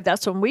Channel 5.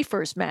 That's when we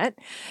first met.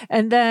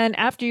 And then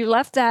after you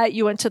left that,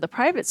 you went to the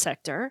private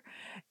sector.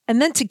 And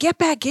then to get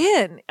back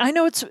in, I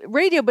know it's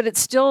radio, but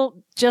it's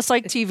still just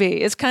like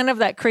TV. It's kind of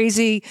that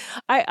crazy,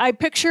 I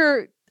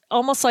picture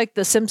almost like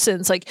The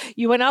Simpsons. Like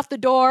you went out the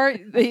door,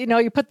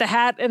 you put the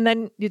hat and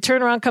then you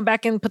turn around, come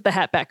back in, put the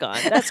hat back on.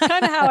 That's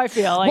kind of how I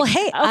feel. Like, well,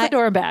 hey, out the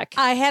door and back.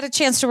 I had a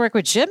chance to work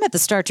with Jim at the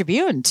Star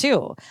Tribune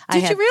too.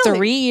 Did you really?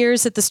 3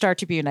 years at the Star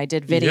Tribune. I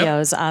did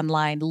videos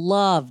online.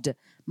 Loved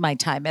my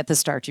time at the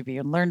Star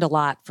Tribune. Learned a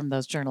lot from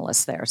those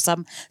journalists there.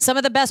 Some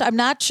of the best. I'm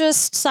not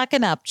just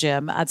sucking up,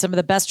 Jim. Some of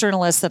the best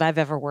journalists that I've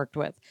ever worked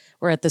with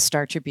were at the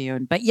Star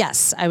Tribune. But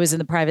yes, I was in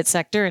the private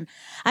sector, and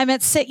I'm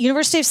at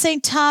University of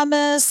St.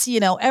 Thomas.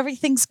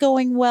 Everything's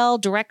going well.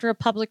 Director of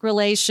Public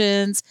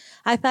Relations.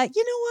 I thought,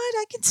 you know what?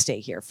 I can stay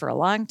here for a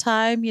long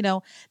time.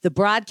 The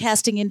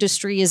broadcasting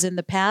industry is in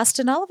the past,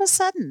 and all of a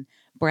sudden,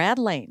 Brad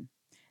Lane,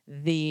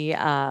 the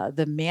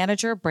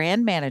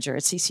brand manager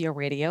at CCO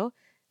Radio,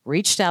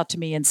 reached out to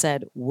me and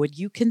said, would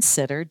you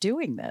consider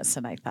doing this?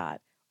 And I thought,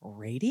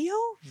 radio?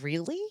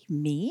 Really?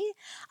 Me?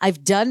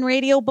 I've done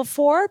radio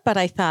before, but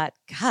I thought,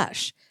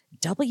 gosh,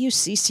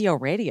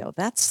 WCCO Radio,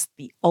 that's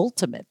the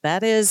ultimate.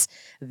 That is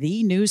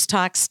the news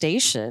talk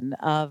station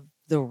of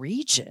the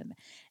region.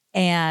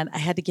 And I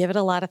had to give it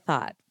a lot of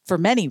thought. For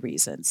many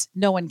reasons.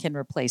 No one can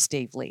replace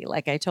Dave Lee.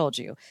 Like I told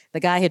you, the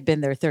guy had been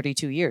there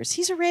 32 years.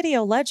 He's a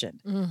radio legend.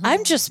 Mm-hmm.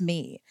 I'm just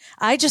me.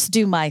 I just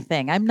do my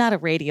thing. I'm not a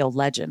radio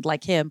legend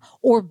like him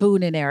or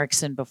Boone and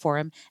Erickson before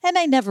him, and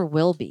I never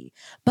will be.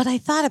 But I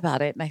thought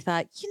about it, and I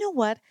thought, you know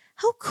what?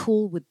 How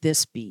cool would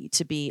this be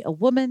to be a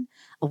woman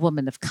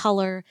of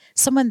color,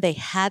 someone they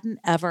hadn't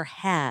ever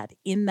had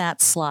in that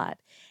slot?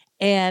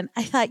 And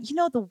I thought,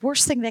 the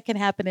worst thing that can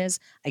happen is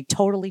I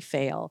totally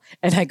fail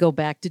and I go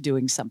back to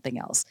doing something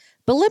else.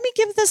 But let me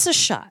give this a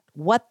shot.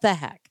 What the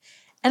heck?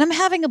 And I'm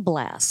having a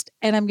blast,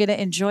 and I'm going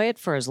to enjoy it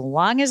for as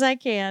long as I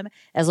can,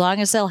 as long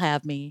as they'll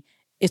have me.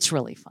 It's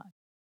really fun.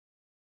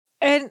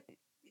 And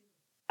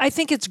I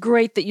think it's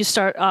great that you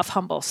start off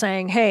humble,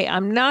 saying, hey,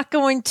 I'm not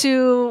going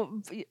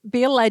to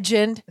be a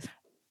legend.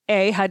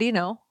 A, how do you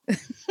know?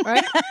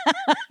 right?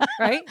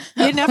 Right?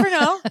 You never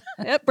know.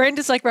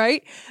 Brandon's like,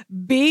 right.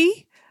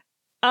 B,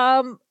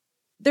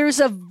 there's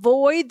a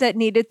void that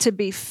needed to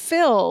be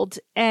filled,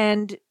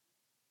 and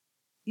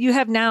you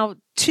have now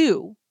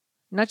 2,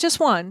 not just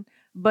 1,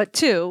 but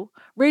 2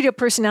 Radio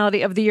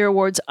Personality of the Year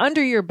awards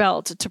under your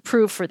belt to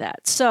prove for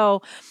that.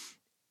 So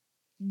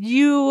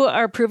you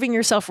are proving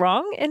yourself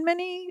wrong in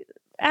many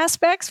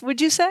aspects,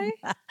 would you say?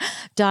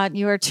 Dawn,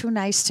 you are too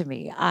nice to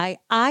me.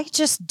 I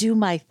just do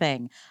my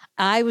thing.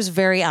 I was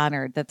very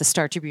honored that the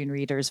Star Tribune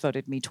readers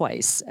voted me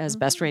twice as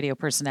best radio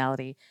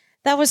personality.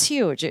 That was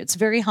huge. It's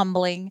very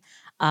humbling.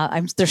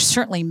 There's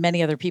certainly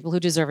many other people who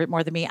deserve it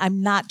more than me.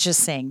 I'm not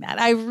just saying that.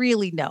 I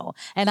really know,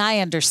 and I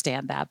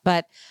understand that.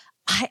 But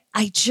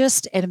I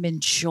just am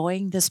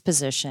enjoying this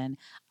position.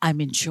 I'm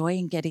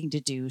enjoying getting to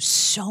do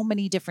so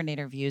many different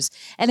interviews.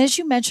 And as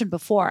you mentioned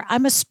before,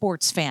 I'm a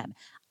sports fan.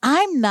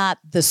 I'm not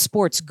the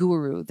sports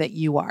guru that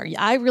you are.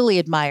 I really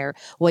admire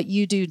what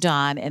you do,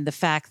 Dawn, and the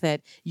fact that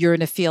you're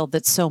in a field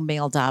that's so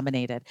male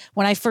dominated.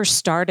 When I first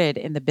started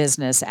in the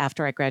business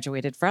after I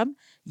graduated from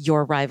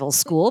your rival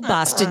school,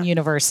 Boston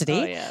University.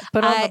 Oh, yeah.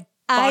 Put on the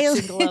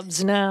boxing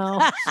gloves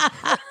now.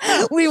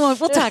 We'll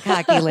talk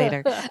hockey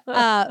later.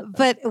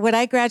 But when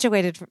I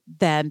graduated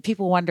then,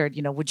 people wondered,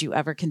 would you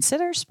ever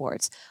consider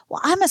sports?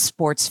 Well, I'm a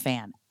sports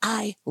fan.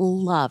 I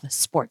love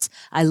sports.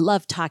 I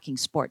love talking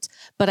sports.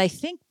 But I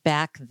think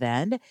back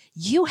then,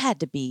 you had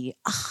to be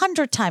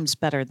 100 times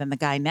better than the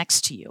guy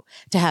next to you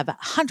to have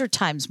 100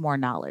 times more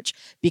knowledge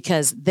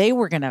because they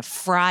were going to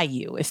fry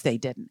you if they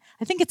didn't.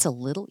 I think it's a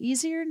little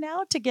easier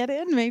now to get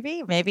in,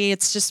 maybe. Maybe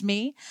it's just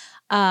me.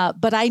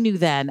 But I knew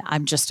then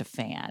I'm just a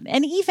fan.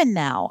 And even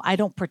now, I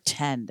don't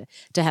pretend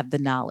to have the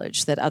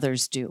knowledge that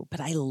others do, but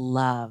I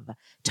love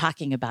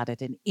talking about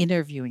it and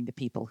interviewing the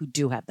people who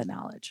do have the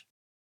knowledge.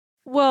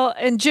 Well,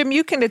 and Jim,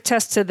 you can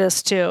attest to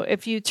this too.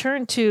 If you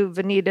turn to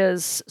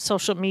Vineeta's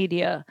social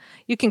media,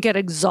 you can get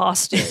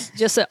exhausted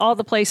just at all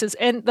the places.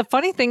 And the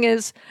funny thing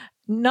is,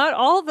 not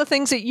all of the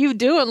things that you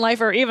do in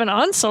life are even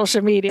on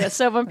social media.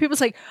 So when people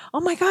say, oh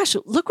my gosh,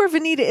 look where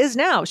Vineeta is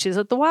now. She's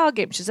at the Wild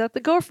game. She's at the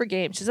Gopher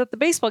game. She's at the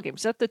baseball game.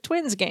 She's at the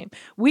Twins game.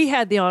 We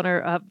had the honor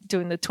of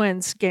doing the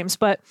Twins games,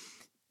 but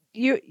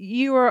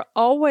you are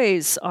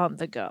always on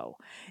the go.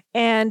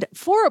 And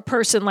for a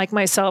person like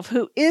myself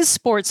who is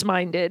sports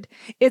minded,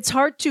 it's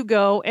hard to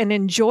go and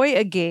enjoy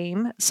a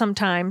game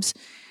sometimes.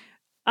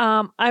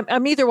 I'm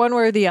either one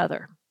way or the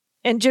other.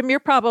 And Jim, you're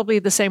probably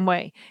the same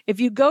way. If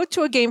you go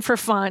to a game for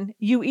fun,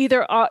 you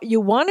either you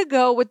want to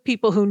go with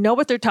people who know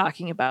what they're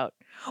talking about,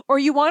 or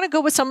you want to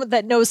go with someone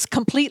that knows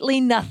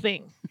completely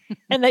nothing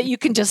and that you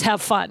can just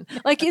have fun.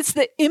 Like it's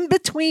the in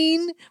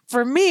between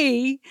for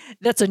me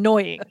that's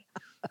annoying.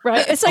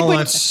 Right? It's like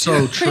that's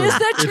so true. Is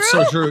that true? It's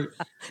so true.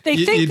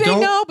 They think they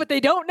know, but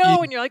they don't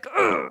know, and you're like,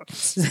 ugh.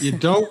 You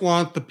don't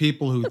want the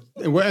people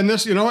who, and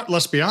this, you know what?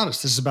 Let's be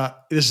honest. This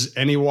is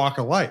any walk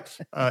of life.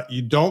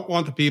 You don't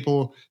want the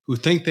people who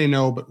think they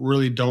know but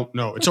really don't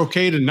know. It's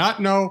okay to not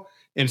know,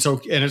 and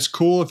it's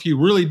cool if you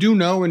really do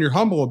know and you're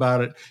humble about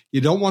it. You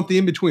don't want the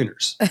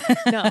in-betweeners.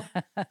 No,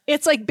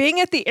 it's like being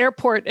at the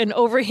airport and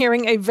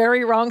overhearing a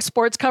very wrong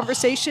sports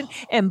conversation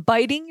and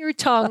biting your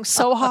tongue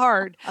so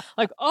hard,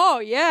 like, oh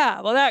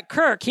yeah, well that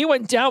Kirk, he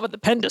went down with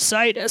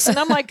appendicitis, and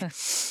I'm like,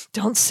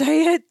 don't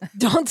say it,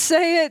 don't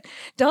say it,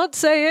 don't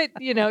say it.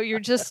 You're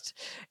just.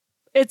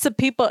 It's the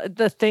people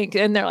that think,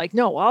 and they're like,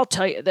 no, I'll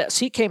tell you this.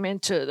 He came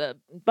into the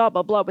blah,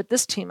 blah, blah with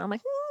this team. I'm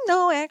like,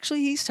 no, actually,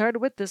 he started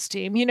with this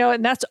team,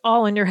 and that's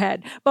all in your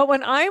head. But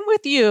when I'm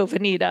with you,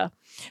 Vineeta,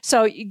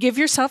 so you give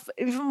yourself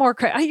even more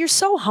credit. You're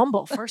so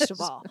humble, first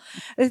of all.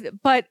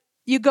 But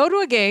you go to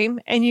a game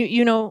and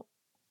you know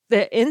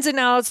the ins and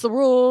outs, the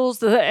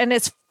rules, and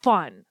it's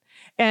fun.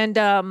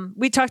 And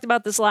we talked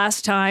about this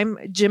last time.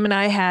 Jim and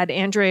I had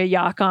Andrea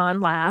Yock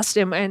on last,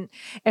 and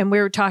we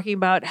were talking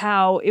about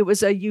how it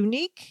was a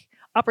unique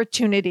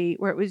opportunity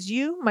where it was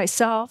you,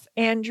 myself,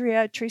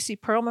 Andrea, Tracy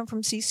Perlman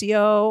from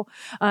CCO,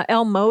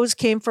 Elle Mose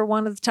came for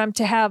one of the time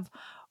to have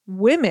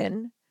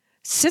women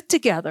sit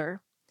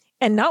together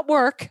and not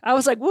work. I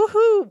was like,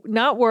 woohoo,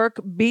 not work,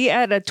 be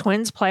at a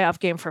Twins playoff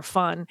game for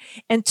fun,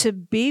 and to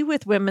be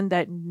with women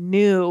that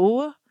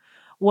knew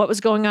what was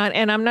going on.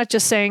 And I'm not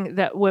just saying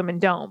that women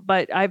don't,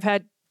 but I've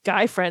had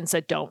guy friends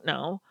that don't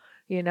know.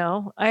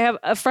 I have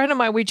a friend of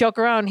mine, we joke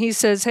around. He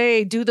says,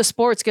 hey, do the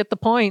sports, get the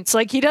points.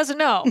 Like he doesn't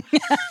know.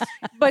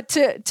 But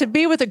to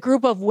be with a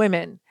group of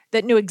women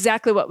that knew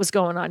exactly what was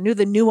going on, knew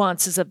the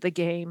nuances of the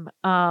game.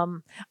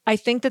 I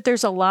think that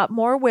there's a lot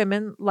more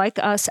women like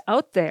us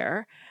out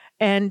there.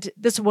 And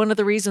this is one of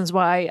the reasons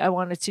why I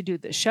wanted to do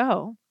this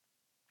show,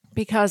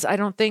 because I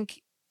don't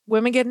think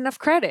women get enough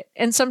credit.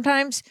 And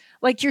sometimes,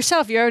 like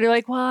yourself, you're already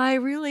like, well, I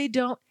really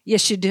don't.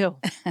 Yes, you do.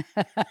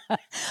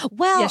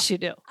 Well, yes, you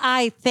do.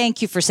 I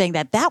thank you for saying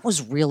that. That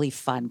was really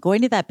fun,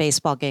 going to that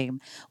baseball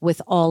game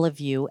with all of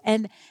you.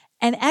 And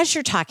And as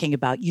you're talking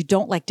about, you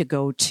don't like to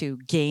go to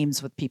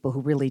games with people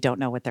who really don't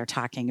know what they're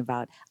talking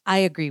about. I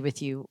agree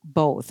with you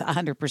both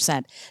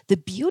 100%. The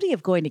beauty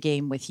of going to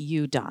game with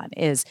you, Dawn,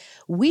 is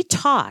we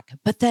talk,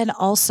 but then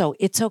also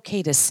it's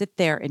okay to sit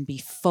there and be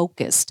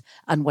focused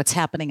on what's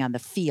happening on the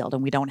field,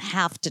 and we don't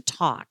have to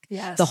talk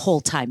the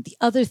whole time. The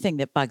other thing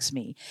that bugs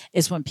me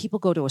is when people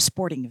go to a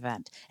sporting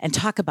event and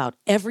talk about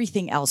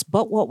everything else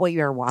but what we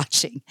are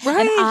watching.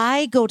 Right. And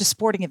I go to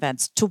sporting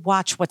events to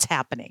watch what's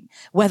happening,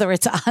 whether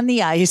it's on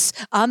the ice,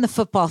 on the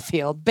football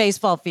field,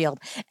 baseball field,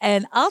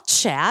 and I'll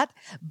chat.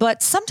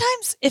 But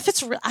sometimes if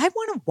I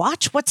want to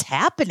watch what's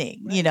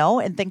happening,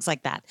 and things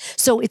like that.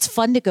 So it's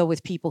fun to go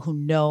with people who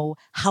know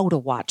how to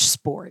watch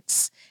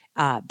sports.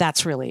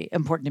 That's really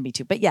important to me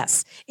too. But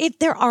yes,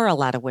 there are a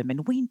lot of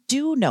women. We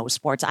do know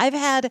sports. I've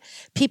had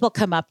people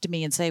come up to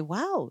me and say,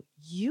 wow,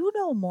 you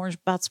know more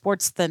about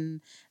sports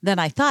than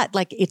I thought.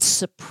 Like, it's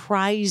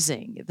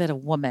surprising that a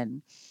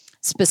woman,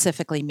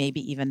 specifically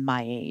maybe even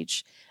my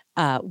age,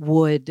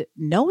 would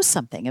know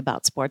something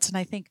about sports. And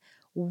I think,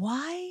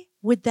 why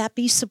would that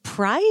be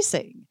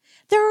surprising?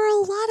 There are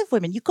a lot of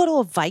women. You go to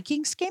a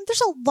Vikings game,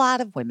 there's a lot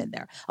of women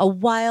there. A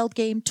Wild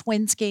game,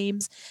 Twins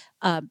games.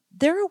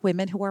 There are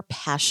women who are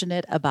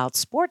passionate about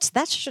sports.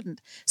 That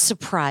shouldn't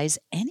surprise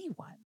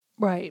anyone.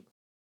 Right.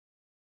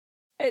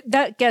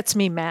 That gets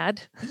me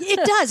mad.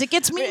 It does. It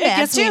gets me mad. It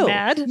gets too. me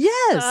mad.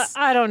 Yes.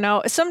 I don't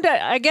know.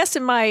 I guess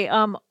in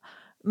my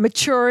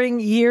maturing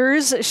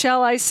years,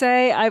 shall I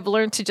say, I've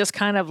learned to just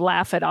kind of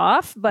laugh it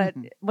off. But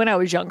when I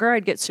was younger,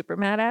 I'd get super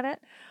mad at it.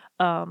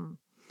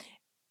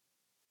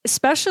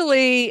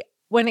 Especially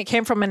when it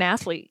came from an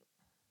athlete.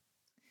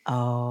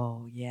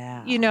 Oh,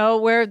 yeah.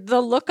 Where the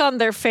look on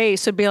their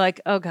face would be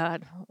like, oh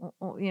God,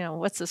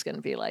 what's this going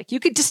to be like? You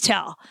could just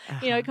tell,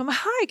 I come,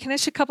 hi, can I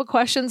ask you a couple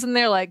questions? And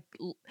they're like,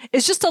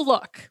 it's just a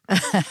look.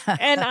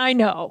 And I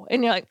know.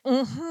 And you're like,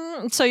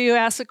 mm-hmm. So you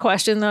ask a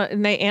question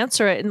and they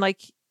answer it. And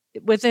like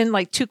within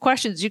like 2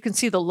 questions, you can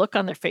see the look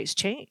on their face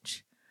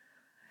change.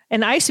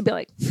 And I used to be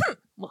like,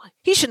 well,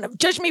 he shouldn't have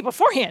judged me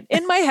beforehand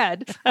in my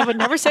head. I would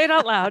never say it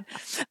out loud.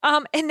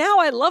 And now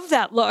I love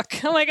that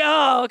look. I'm like,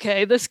 oh,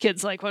 okay. This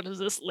kid's like, what does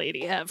this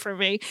lady have for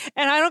me?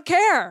 And I don't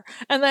care.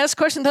 And the next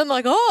question, then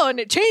like, oh,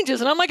 and it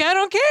changes. And I'm like, I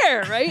don't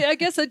care. Right. I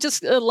guess it's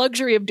just a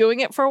luxury of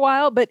doing it for a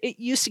while, but it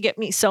used to get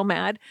me so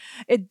mad.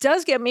 It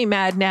does get me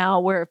mad now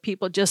where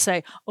people just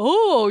say,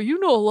 oh, you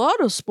know a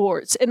lot of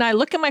sports. And I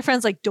look at my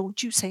friends like,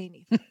 don't you say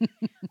anything.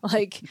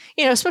 Like,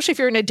 especially if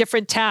you're in a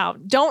different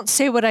town, don't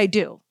say what I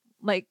do.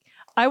 Like,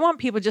 I want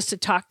people just to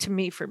talk to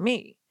me for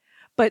me.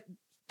 But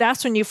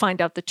that's when you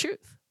find out the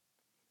truth.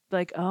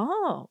 Like,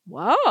 oh,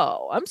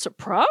 wow, I'm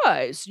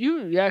surprised.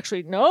 You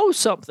actually know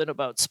something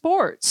about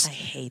sports. I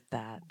hate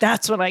that.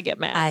 That's when I get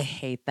mad. I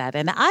hate that.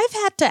 And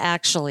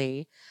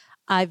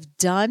I've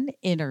done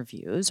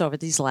interviews over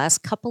these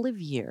last couple of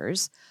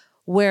years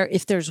where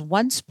if there's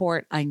one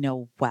sport I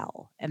know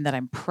well and that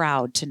I'm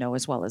proud to know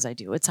as well as I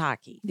do, it's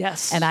hockey.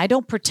 Yes. And I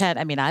don't pretend.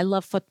 I mean, I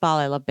love football,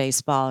 I love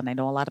baseball, and I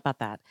know a lot about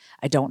that.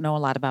 I don't know a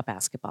lot about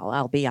basketball,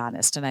 I'll be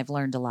honest. And I've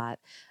learned a lot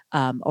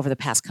over the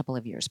past couple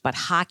of years. But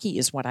hockey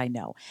is what I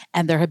know.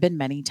 And there have been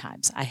many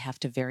times I have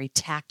to very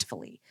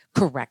tactfully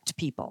correct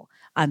people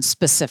on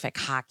specific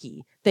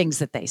hockey things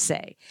that they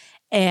say.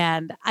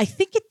 And I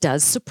think it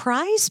does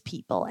surprise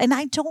people. And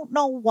I don't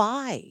know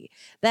why.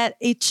 That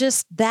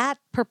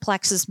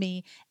perplexes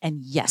me.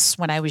 And yes,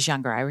 when I was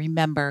younger, I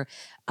remember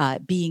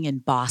being in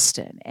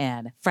Boston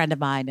and a friend of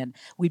mine, and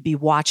we'd be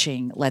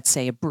watching, let's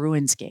say, a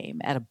Bruins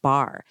game at a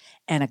bar,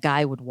 and a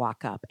guy would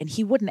walk up and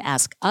he wouldn't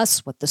ask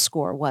us what the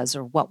score was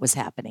or what was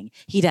happening.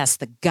 He'd ask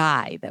the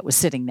guy that was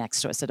sitting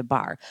next to us at a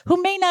bar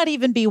who may not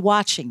even be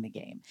watching the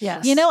game.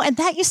 Yes. And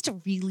that used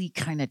to really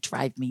kind of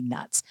drive me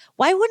nuts.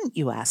 Why wouldn't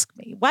you ask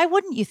me? Why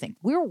wouldn't you think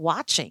we're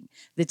watching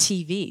the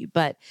TV?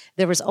 But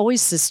there was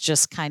always this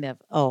just kind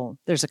of, oh,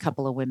 there's a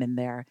couple of women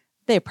there.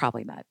 They're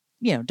probably not,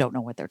 don't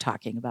know what they're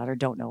talking about or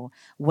don't know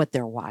what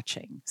they're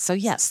watching. So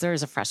yes, there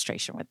is a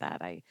frustration with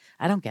that. I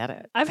don't get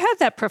it. I've had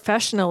that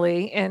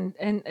professionally and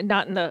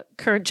not in the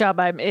current job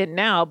I'm in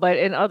now, but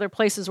in other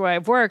places where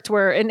I've worked,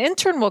 where an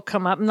intern will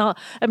come up and they'll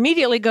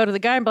immediately go to the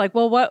guy and be like,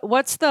 well,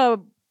 what's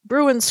the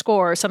Bruins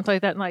score or something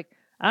like that? And like,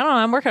 I don't know,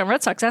 I'm working on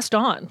Red Sox. That's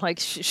Dawn. Like,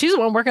 she's the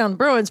one working on the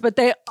Bruins, but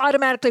they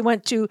automatically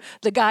went to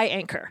the guy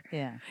anchor.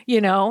 Yeah.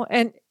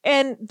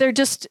 And they're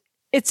just,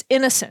 it's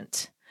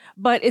innocent,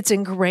 but it's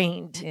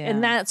ingrained. Yeah.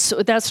 And that's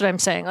what I'm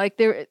saying.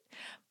 Like,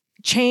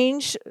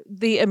 change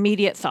the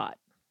immediate thought.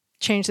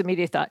 Change the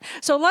immediate thought.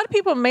 So a lot of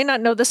people may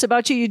not know this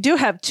about you. You do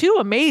have 2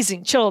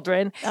 amazing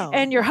children,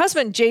 and your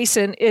husband,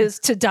 Jason, is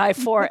to die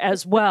for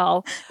as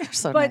well. You're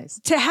so but nice.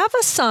 To have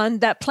a son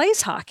that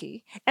plays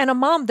hockey and a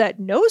mom that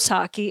knows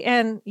hockey,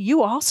 and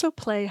you also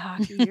play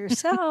hockey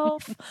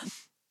yourself,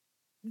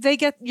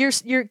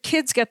 your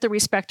kids get the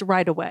respect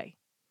right away.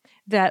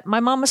 That my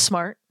mom is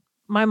smart.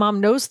 My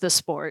mom knows the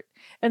sport.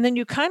 And then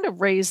you kind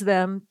of raise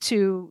them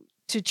to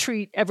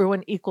treat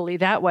everyone equally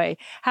that way.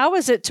 How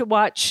is it to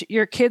watch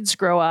your kids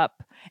grow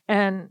up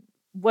and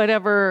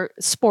whatever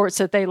sports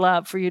that they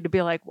love for you to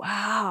be like,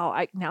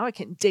 wow, now I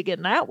can dig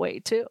in that way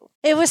too?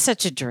 It was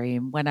such a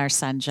dream when our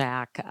son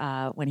Jack,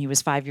 when he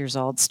was 5 years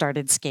old,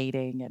 started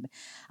skating. And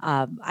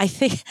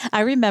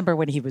I remember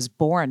when he was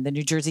born, the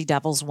New Jersey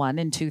Devils won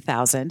in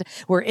 2000.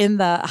 We're in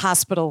the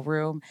hospital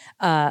room.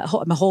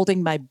 I'm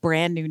holding my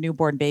brand new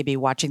newborn baby,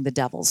 watching the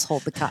Devils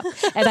hold the cup.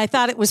 And I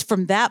thought it was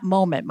from that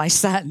moment my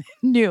son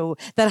knew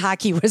that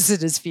hockey was in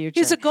his future.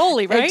 He's a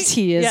goalie, right?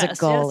 He is a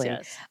goalie.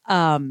 Yes.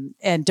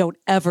 And don't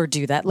ever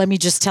do that. Let me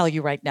just tell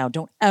you right now,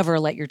 don't ever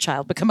let your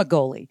child become a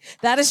goalie.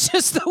 That is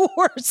just the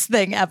worst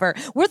thing ever.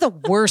 We're the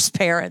worst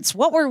parents.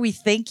 What were we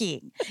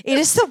thinking? It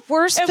is the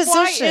worst And position.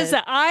 why is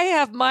that? I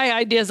have my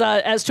ideas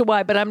as to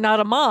why, but I'm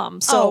not a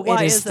mom. So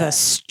why it is that?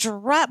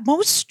 the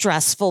most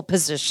stressful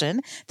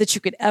position that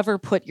you could ever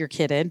put your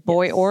kid in,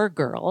 boy or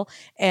girl.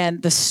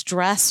 And the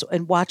stress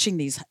and watching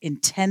these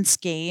intense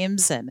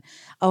games and,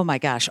 oh my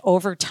gosh,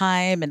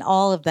 overtime and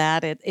all of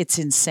that, it's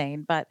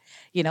insane. But,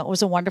 it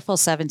was a wonderful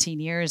 17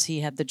 years.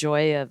 He had the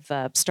joy of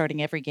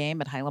starting every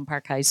game at Highland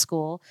Park High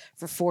School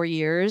for 4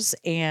 years.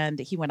 And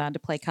he went on to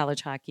play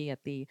college hockey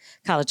at the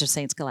College of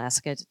St.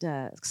 Scholastica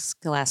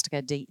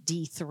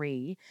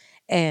D3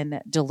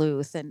 in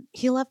Duluth. And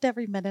he loved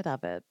every minute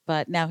of it.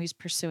 But now he's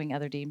pursuing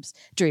other dreams.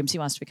 He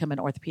wants to become an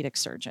orthopedic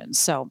surgeon.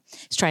 So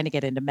he's trying to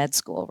get into med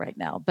school right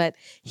now. But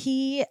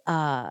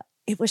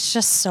it was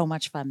just so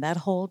much fun, that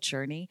whole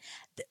journey.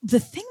 The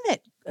thing that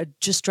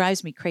just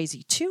drives me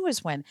crazy too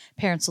is when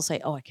parents will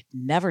say, "Oh, I could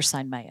never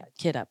sign my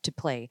kid up to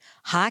play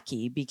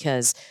hockey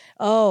because,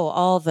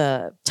 all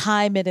the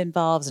time it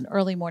involves and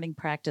early morning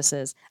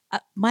practices."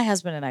 My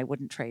husband and I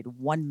wouldn't trade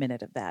 1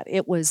 minute of that.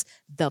 It was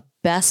the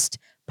best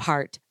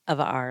part of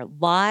our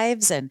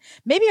lives. And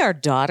maybe our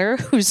daughter,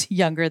 who's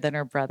younger than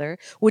her brother,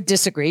 would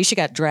disagree. She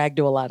got dragged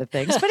to a lot of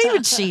things, but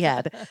even she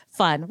had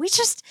fun.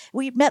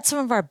 We met some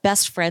of our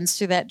best friends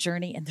through that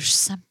journey. And there's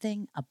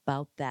something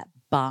about that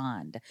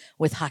bond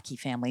with hockey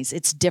families.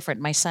 It's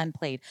different. My son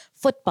played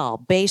football,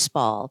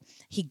 baseball,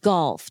 he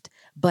golfed,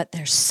 but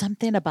there's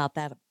something about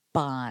that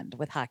bond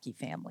with hockey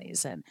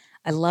families. And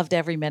I loved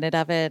every minute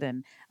of it,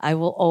 and I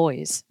will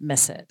always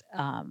miss it.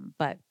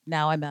 But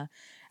now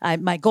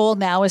my goal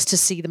now is to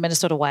see the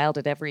Minnesota Wild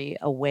at every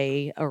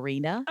away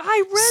arena.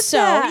 I read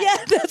that.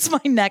 Yeah,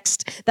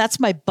 that's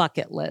my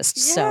bucket list.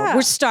 Yeah. So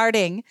we're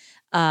starting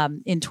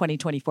in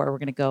 2024. We're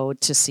going to go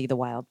to see the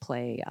Wild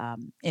play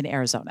in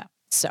Arizona.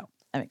 So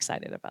I'm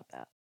excited about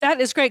that. That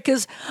is great,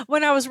 because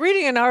when I was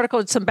reading an article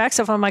with some back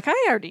stuff, I'm like,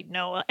 I already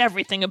know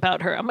everything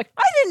about her. I'm like,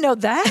 I didn't know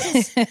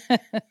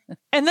that.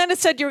 And then it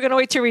said you were going to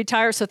wait to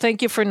retire, so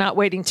thank you for not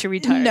waiting to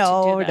retire.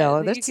 No.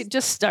 You could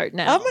just start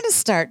now. I'm going to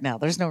start now.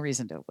 There's no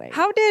reason to wait.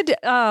 How did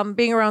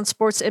being around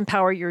sports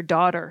empower your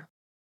daughter?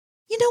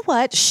 You know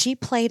what? She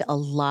played a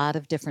lot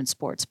of different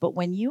sports, but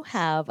when you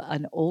have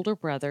an older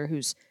brother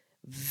who's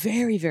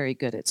very, very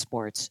good at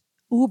sports,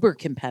 uber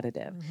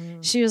competitive,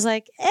 she was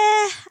like,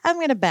 I'm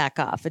going to back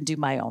off and do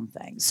my own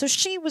thing. So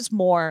she was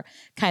more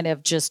kind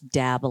of just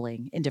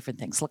dabbling in different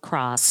things,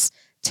 lacrosse,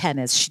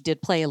 tennis. She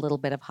did play a little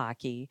bit of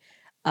hockey.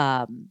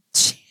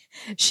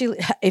 She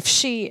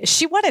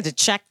wanted to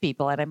check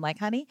people, and I'm like,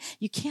 honey,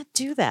 you can't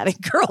do that in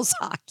girls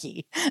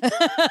hockey.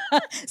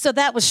 So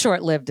that was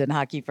short-lived in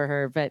hockey for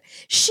her, but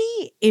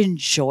she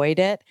enjoyed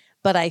it.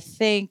 But I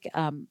think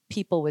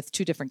people with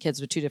two different kids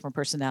with two different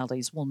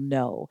personalities will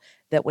know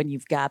that when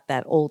you've got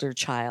that older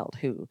child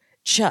who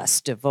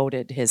just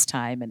devoted his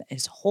time and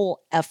his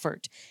whole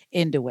effort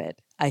into it,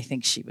 I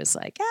think she was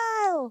like,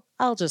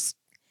 I'll just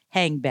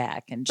hang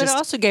back and just. But it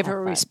also gave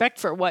her fun. respect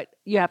for what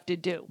you have to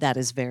do. That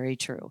is very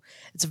true.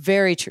 It's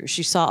very true.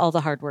 She saw all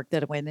the hard work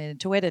that went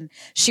into it, and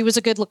she was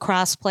a good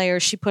lacrosse player.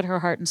 She put her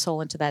heart and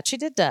soul into that. She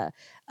did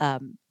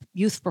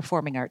youth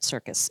performing arts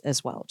circus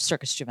as well,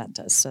 Circus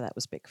Juventus. So that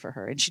was big for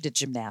her. And she did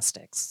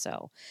gymnastics.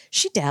 So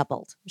she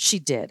dabbled. She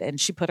did. And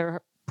she put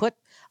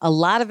a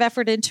lot of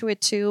effort into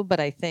it too, but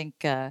I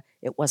think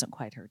it wasn't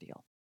quite her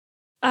deal.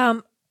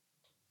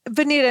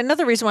 Vineeta,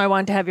 another reason why I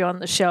wanted to have you on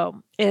the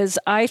show is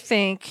I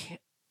think,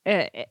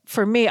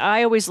 for me,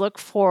 I always look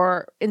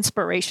for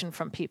inspiration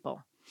from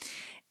people.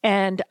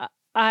 And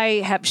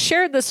I have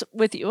shared this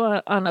with you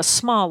on a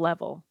small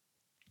level,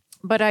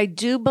 but I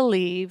do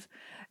believe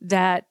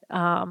that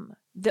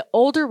the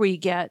older we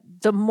get,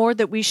 the more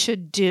that we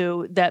should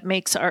do that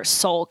makes our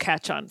soul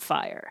catch on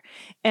fire.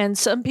 And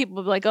some people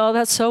will be like, oh,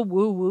 that's so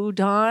woo-woo,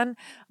 Dawn.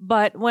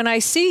 But when I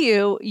see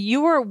you,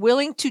 you are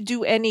willing to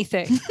do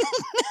anything.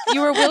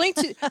 You are willing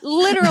to,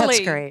 literally. That's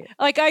great.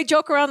 Like, I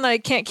joke around that I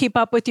can't keep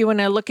up with you when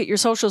I look at your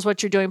socials,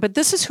 what you're doing, but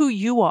this is who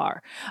you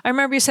are. I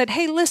remember you said,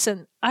 hey,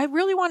 listen, I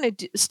really want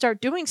to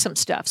start doing some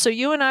stuff. So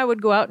you and I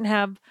would go out and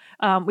have,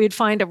 we'd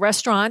find a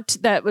restaurant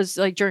that was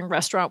like during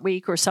restaurant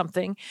week or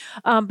something.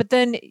 But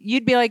then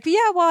you'd be like,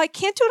 yeah, well, I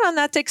can't do it on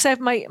that day because I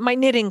have my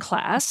knitting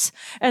class.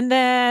 And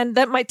then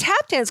my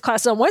tap dance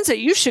class on Wednesday,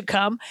 you should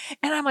come.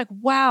 And I'm like,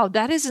 wow,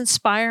 that is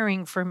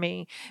inspiring for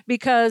me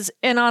because,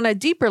 and on a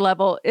deeper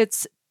level,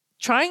 it's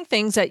trying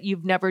things that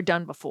you've never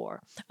done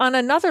before. On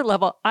another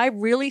level, I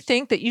really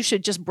think that you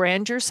should just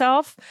brand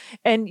yourself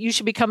and you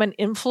should become an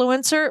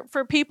influencer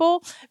for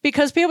people,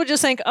 because people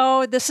just think,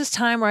 oh, this is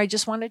time where I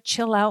just want to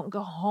chill out and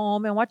go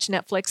home and watch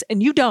Netflix.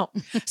 And you don't.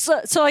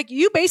 So like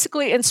you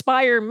basically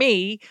inspire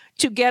me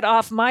to get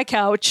off my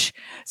couch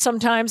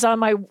sometimes on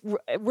my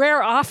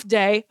rare off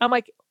day. I'm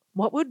like,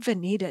 what would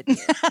Vineeta do?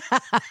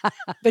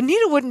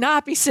 Vineeta would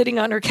not be sitting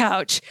on her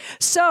couch.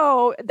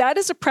 So that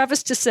is a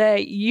preface to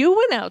say you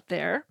went out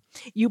there,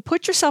 you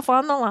put yourself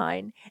on the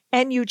line,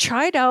 and you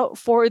tried out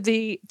for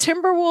the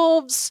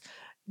Timberwolves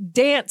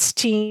dance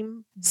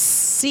team.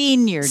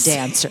 Senior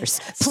dancers.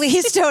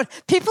 Please don't.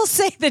 People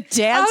say the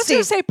dance I was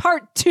going to say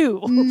part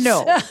 2.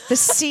 No, the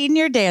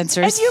senior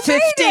dancers. And you 50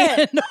 made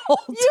it. and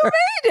older. You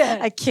made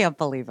it. I can't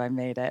believe I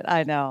made it.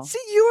 I know. See,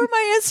 you were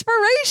my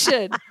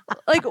inspiration.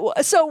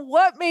 So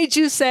what made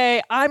you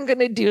say, I'm going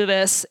to do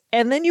this?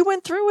 And then you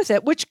went through with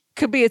it, which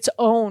could be its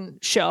own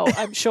show,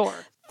 I'm sure.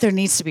 There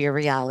needs to be a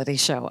reality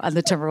show on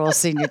the Timberwolves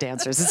senior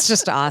dancers. It's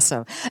just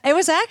awesome. It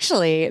was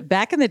actually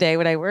back in the day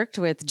when I worked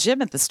with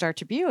Jim at the Star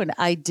Tribune,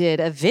 I did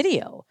a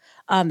video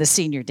on the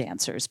senior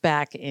dancers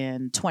back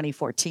in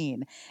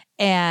 2014.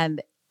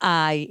 And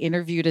I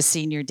interviewed a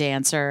senior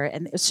dancer,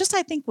 and it was just,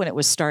 I think when it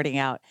was starting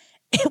out,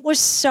 she was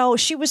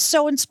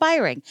so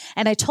inspiring.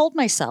 And I told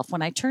myself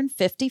when I turned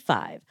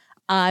 55,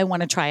 I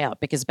want to try out,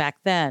 because back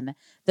then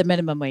the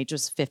minimum wage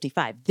was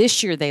 55.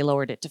 This year they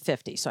lowered it to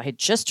 50. So I had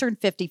just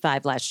turned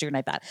 55 last year, and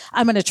I thought,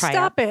 I'm going to try out.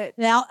 Stop it.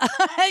 Now,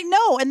 I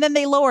know. And then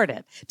they lowered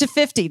it to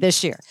 50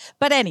 this year.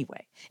 But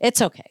anyway,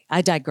 it's okay.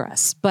 I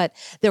digress. But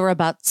there were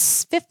about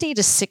 50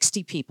 to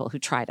 60 people who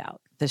tried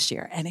out this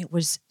year, and it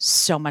was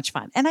so much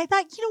fun. And I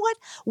thought, you know what?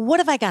 What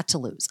have I got to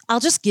lose?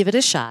 I'll just give it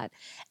a shot.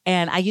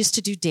 And I used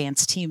to do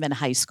dance team in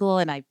high school,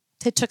 and I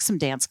took some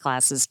dance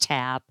classes,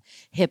 tap,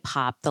 hip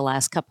hop, the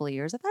last couple of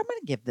years. I thought, I'm going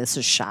to give this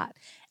a shot.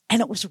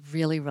 And it was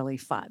really, really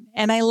fun.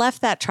 And I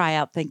left that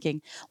tryout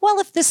thinking, well,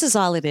 if this is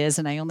all it is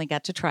and I only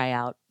got to try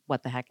out,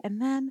 what the heck?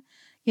 And then,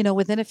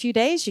 within a few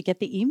days, you get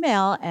the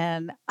email,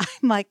 and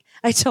I'm like,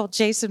 I told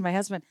Jason, my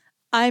husband,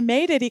 I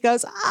made it. He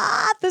goes,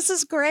 this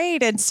is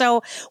great. And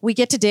so we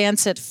get to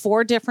dance at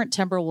 4 different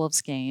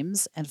Timberwolves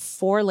games and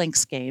 4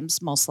 Lynx games,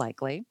 most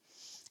likely.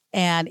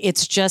 And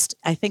it's just,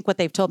 I think what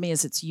they've told me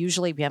is it's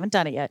usually, we haven't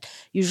done it yet,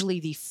 usually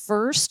the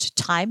first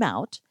time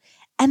out.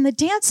 And the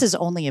dance is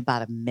only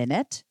about a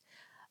minute.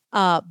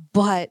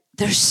 But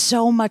there's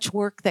so much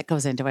work that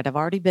goes into it. I've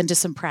already been to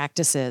some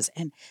practices,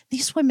 and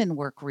these women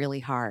work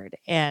really hard,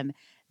 and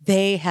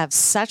they have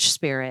such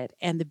spirit.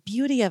 And the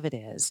beauty of it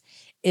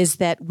is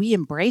that we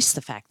embrace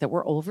the fact that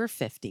we're over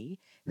 50.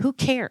 Who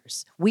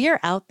cares? We are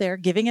out there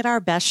giving it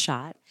our best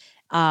shot.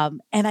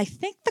 And I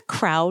think the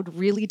crowd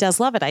really does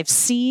love it. I've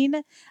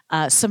seen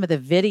some of the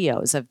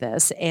videos of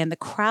this, and the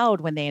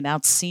crowd, when they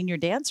announce senior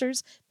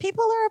dancers,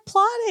 people are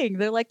applauding.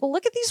 They're like, well,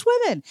 look at these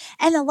women.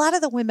 And a lot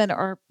of the women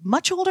are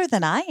much older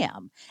than I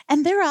am.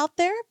 And they're out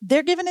there,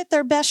 they're giving it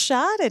their best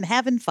shot and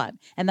having fun.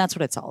 And that's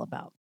what it's all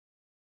about.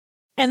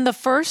 And the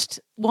first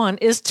one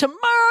is tomorrow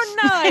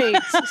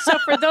night. So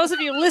for those of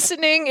you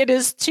listening, it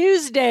is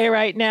Tuesday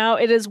right now.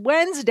 It is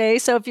Wednesday.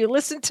 So if you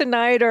listen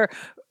tonight or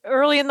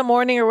early in the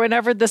morning or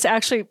whenever this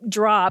actually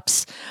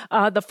drops,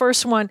 the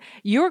first one,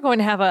 you're going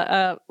to have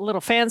a little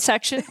fan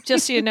section,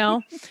 just so you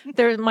know.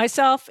 There's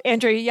myself,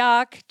 Andrea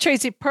Yock,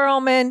 Tracy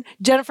Perlman,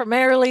 Jennifer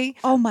Merrily.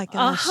 Oh my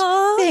gosh.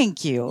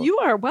 Thank you. You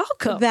are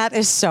welcome. That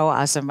is so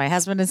awesome. My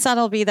husband and son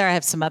will be there. I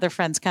have some other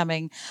friends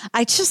coming.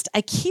 I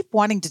keep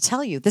wanting to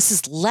tell you, this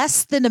is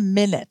less than a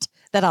minute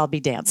that I'll be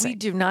dancing. We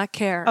do not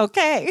care.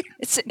 Okay.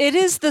 It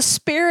is the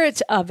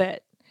spirit of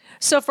it.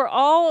 So for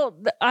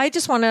I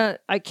just want to,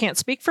 I can't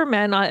speak for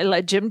men, I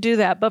let Jim do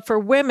that, but for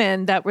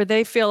women where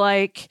they feel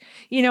like,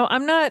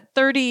 I'm not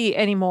 30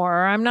 anymore,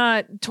 or I'm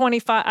not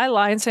 25, I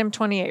lie and say I'm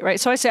 28, right?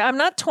 So I say, I'm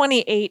not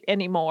 28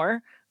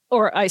 anymore,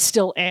 or I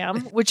still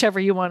am, whichever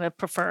you want to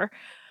prefer,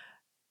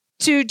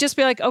 to just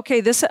be like,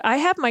 okay, I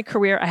have my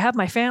career, I have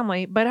my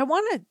family, but I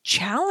want to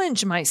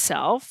challenge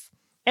myself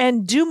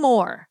and do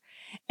more.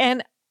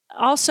 And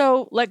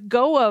also let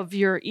go of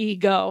your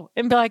ego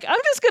and be like, I'm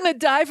just going to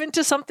dive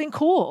into something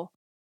cool.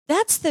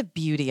 That's the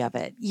beauty of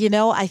it.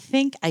 I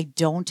think I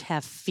don't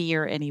have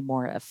fear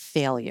anymore of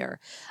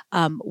failure.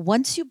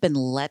 Once you've been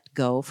let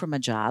go from a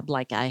job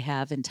like I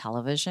have in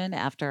television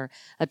after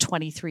a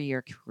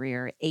 23-year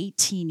career,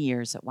 18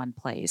 years at one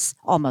place,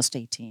 almost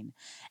 18,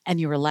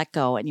 and you were let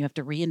go and you have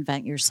to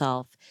reinvent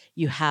yourself,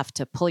 you have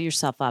to pull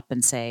yourself up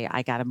and say,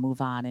 I got to move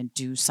on and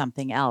do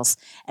something else.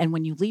 And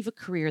when you leave a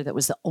career that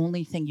was the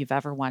only thing you've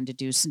ever wanted to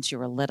do since you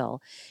were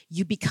little,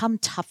 you become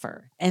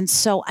tougher. And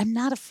so I'm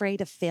not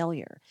afraid of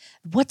failure.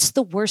 What's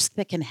the worst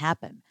that can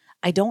happen?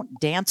 I don't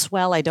dance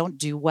well. I don't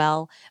do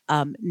well.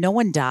 No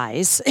one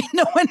dies.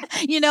 No one,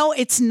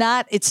 it's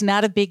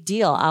not a big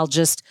deal. I'll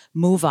just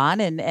move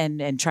on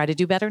and try to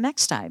do better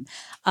next time.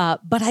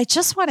 But I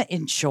just want to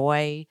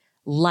enjoy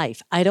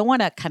life. I don't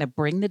want to kind of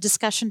bring the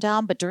discussion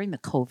down, but during the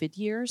COVID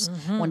years,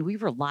 when we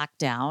were locked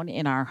down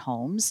in our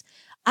homes,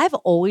 I've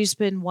always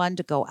been one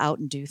to go out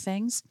and do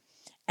things.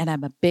 and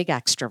I'm a big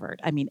extrovert.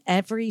 I mean,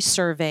 every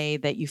survey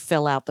that you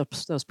fill out,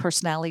 those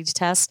personality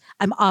tests,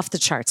 I'm off the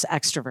charts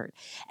extrovert.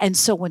 And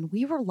so when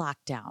we were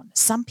locked down,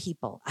 some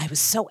people, I was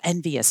so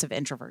envious of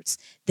introverts.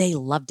 They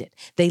loved it.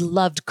 They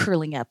loved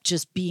curling up,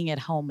 just being at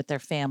home with their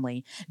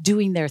family,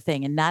 doing their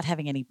thing and not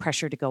having any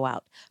pressure to go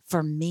out.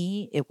 For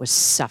me, it was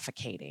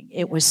suffocating.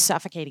 It was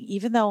suffocating.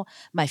 Even though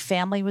my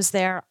family was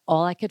there,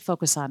 all I could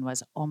focus on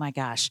was, oh my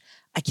gosh,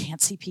 I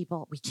can't see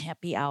people. We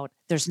can't be out.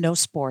 There's no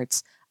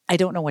sports. I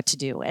don't know what to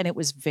do. And it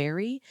was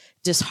very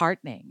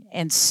disheartening.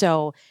 And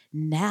so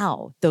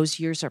now those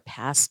years are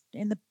past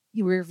in the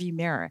rearview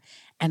mirror.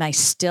 And I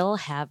still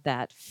have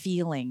that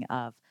feeling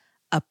of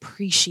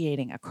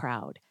appreciating a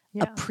crowd,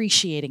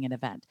 appreciating an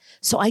event.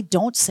 So I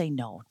don't say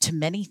no to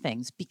many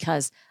things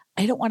because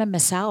I don't want to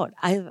miss out.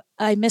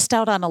 I missed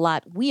out on a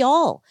lot. We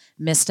all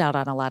missed out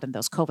on a lot in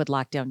those COVID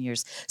lockdown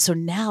years. So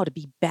now to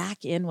be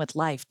back in with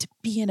life, to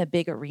be in a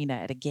big arena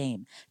at a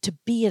game, to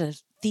be at a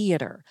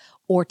theater,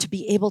 or to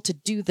be able to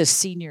do the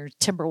senior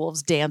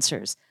Timberwolves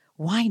dancers,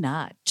 why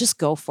not? Just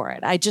go for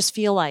it. I just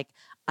feel like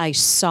I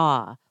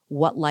saw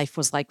what life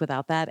was like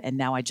without that, and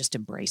now I just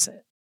embrace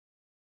it.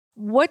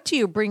 What do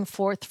you bring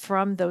forth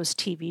from those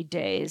TV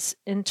days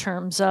in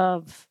terms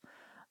of,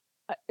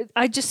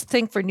 I just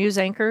think for news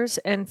anchors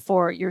and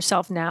for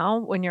yourself now,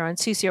 when you're on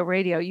CCO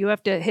radio, you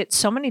have to hit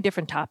so many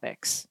different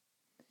topics.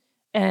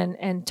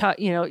 And talk,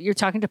 you're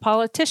talking to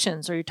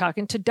politicians, or you're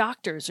talking to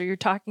doctors, or you're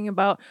talking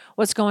about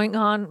what's going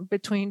on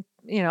between,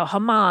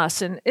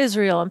 Hamas and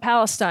Israel and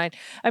Palestine.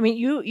 I mean,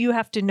 you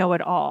have to know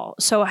it all.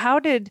 So how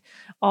did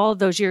all of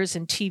those years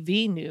in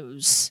TV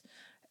news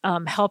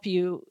help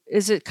you?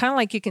 Is it kind of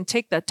like you can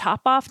take the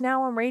top off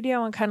now on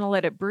radio and kind of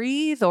let it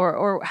breathe,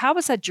 or how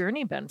has that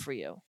journey been for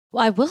you?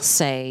 Well, I will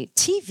say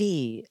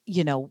TV,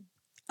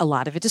 a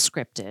lot of it is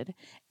scripted,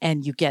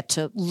 and you get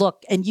to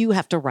look and you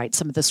have to write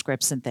some of the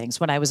scripts and things.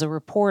 When I was a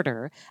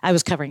reporter, I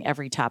was covering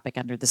every topic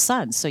under the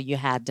sun. So you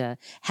had to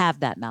have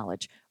that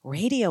knowledge.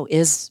 Radio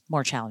is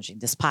more challenging.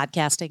 This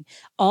podcasting,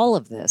 all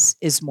of this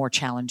is more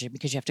challenging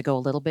because you have to go a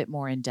little bit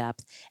more in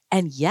depth.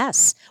 And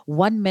yes,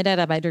 1 minute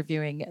I'm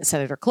interviewing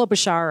Senator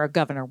Klobuchar or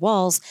Governor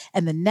Walz,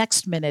 and the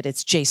next minute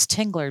it's Jace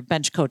Tingler,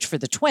 bench coach for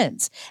the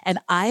Twins. And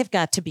I've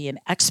got to be an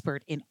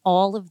expert in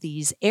all of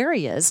these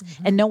areas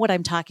and know what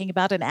I'm talking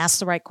about and ask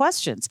the right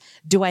questions.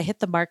 Do I hit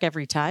the mark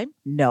every time?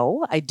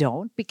 No, I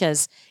don't,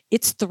 because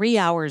it's 3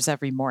 hours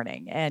every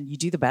morning and you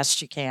do the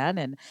best you can.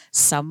 And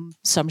some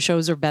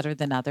shows are better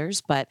than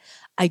others, but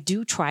I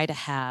do try to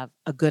have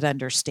a good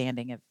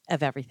understanding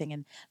of everything.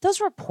 And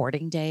those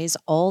reporting days,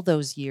 all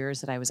those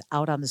years that I was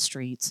out on the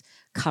streets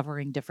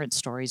covering different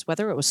stories,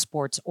 whether it was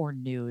sports or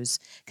news,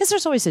 because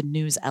there's always a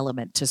news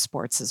element to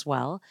sports as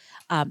well.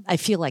 I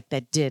feel like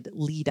that did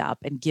lead up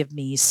and give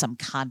me some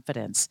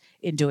confidence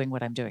in doing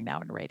what I'm doing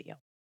now in radio.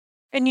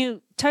 And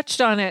you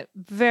touched on it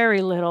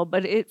very little,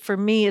 but for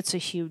me, it's a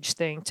huge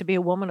thing to be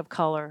a woman of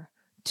color,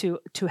 to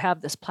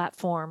have this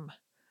platform,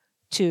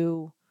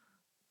 to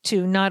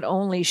not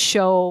only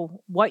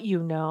show what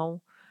you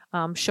know,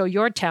 show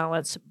your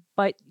talents,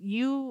 but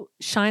you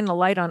shine a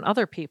light on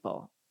other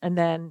people and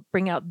then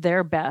bring out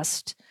their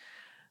best.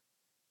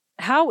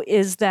 How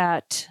is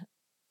that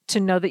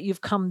to know that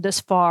you've come this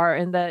far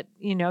and that,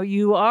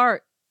 you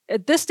are,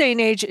 at this day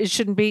and age, it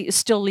shouldn't be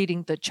still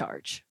leading the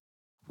charge?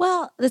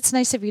 Well, it's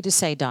nice of you to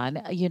say,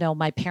 Dawn.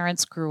 My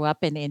parents grew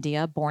up in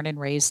India, born and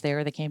raised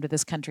there. They came to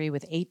this country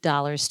with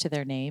 $8 to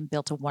their name,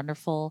 built a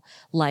wonderful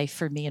life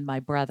for me and my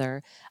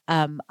brother.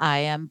 I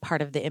am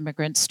part of the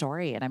immigrant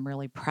story, and I'm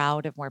really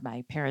proud of where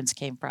my parents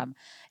came from.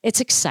 It's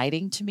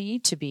exciting to me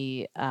to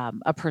be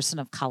a person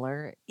of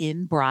color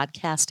in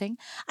broadcasting.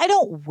 I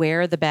don't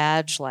wear the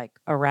badge like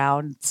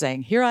around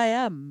saying, here I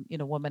am,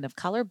 woman of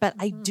color, but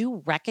I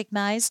do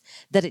recognize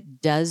that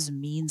it does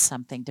mean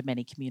something to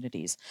many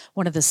communities.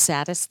 One of the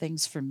saddest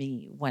things for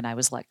me when I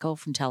was let go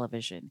from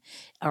television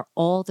are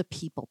all the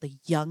people, the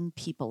young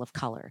people of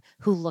color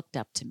who looked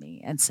up to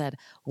me and said,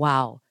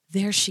 wow,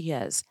 there she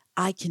is.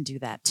 I can do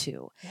that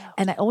too. Yeah.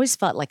 And I always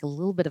felt like a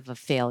little bit of a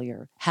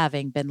failure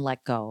having been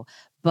let go,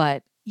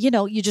 but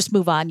you just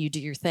move on, you do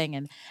your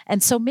thing.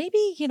 And so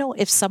maybe,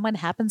 if someone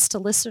happens to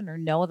listen or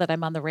know that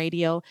I'm on the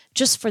radio,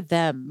 just for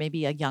them,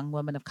 maybe a young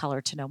woman of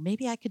color to know,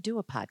 maybe I could do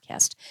a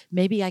podcast.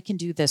 Maybe I can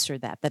do this or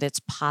that it's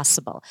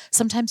possible.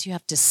 Sometimes you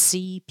have to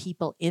see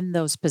people in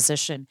those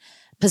positions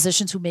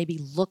who maybe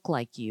look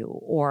like you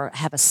or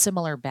have a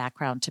similar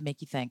background to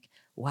make you think,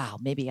 wow,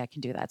 maybe I can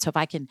do that. So if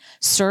I can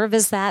serve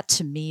as that,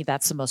 to me,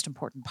 that's the most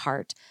important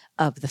part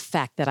of the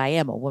fact that I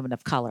am a woman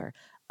of color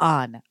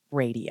on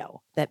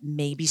radio, that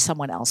maybe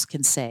someone else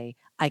can say,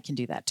 I can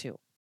do that too.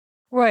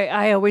 Right.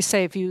 I always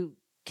say, if you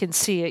can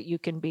see it, you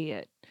can be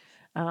it.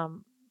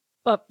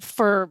 But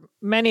for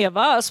many of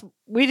us,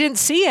 we didn't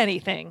see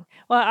anything.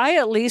 Well, I,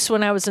 at least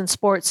when I was in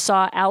sports,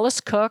 saw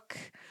Alice Cook.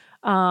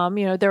 There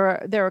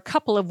are a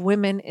couple of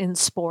women in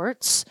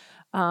sports.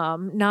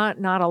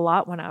 Not a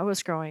lot when I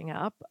was growing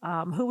up.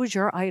 Who was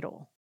your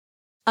idol?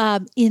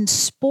 In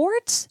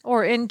sports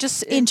or in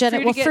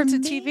general? Well, for me,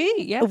 TV,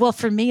 yeah. Well,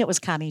 for me, it was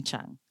Connie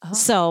Chung.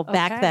 So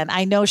back then,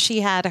 I know she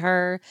had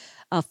her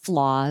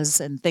flaws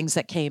and things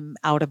that came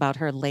out about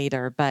her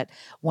later. But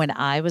when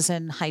I was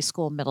in high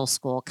school, middle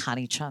school,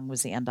 Connie Chung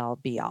was the end all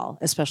be all,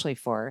 especially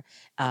for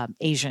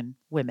Asian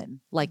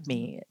women like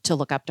me to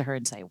look up to her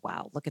and say,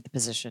 wow, look at the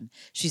position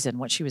she's in,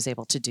 what she was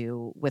able to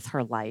do with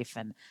her life.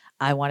 And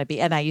I want to be,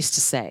 and I used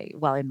to say,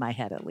 well, in my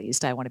head at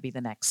least, I want to be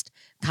the next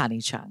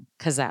Connie Chung,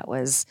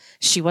 because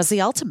she was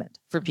the ultimate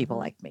for people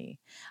like me.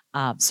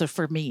 So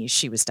for me,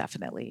 she was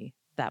definitely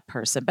that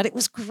person. But it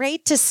was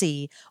great to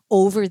see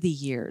over the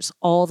years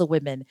all the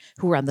women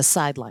who were on the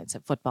sidelines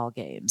at football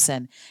games.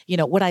 And,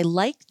 what I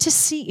like to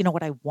see,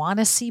 what I want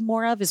to see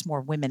more of is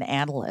more women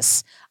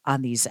analysts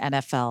on these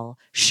NFL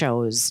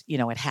shows,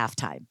 at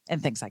halftime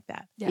and things like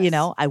that.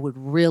 Yes. I would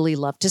really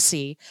love to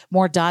see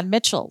more Don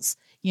Mitchells,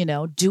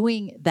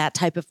 doing that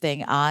type of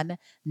thing on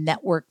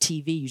network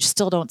TV. You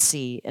still don't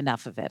see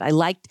enough of it. I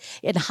liked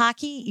in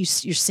hockey,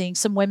 you're seeing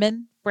some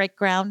women break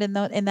ground in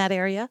that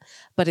area,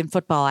 but in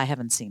football, I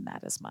haven't seen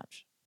that as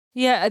much.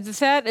 Yeah,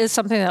 that is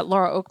something that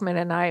Laura Oakman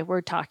and I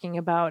were talking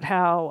about,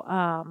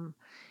 how,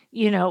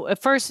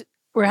 at first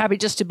we're happy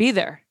just to be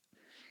there.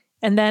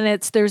 And then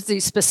there's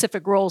these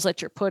specific roles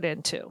that you're put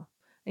into.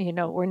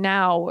 Where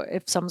now,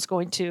 if someone's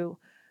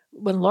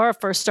when Laura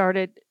first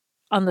started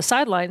on the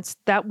sidelines,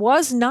 that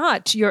was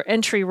not your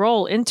entry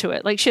role into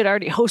it. Like, she had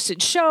already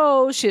hosted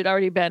shows, she had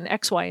already been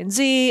X, Y, and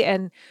Z,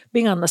 and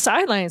being on the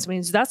sidelines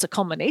means that's a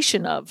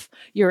culmination of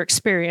your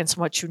experience and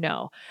what you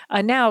know.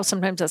 Now,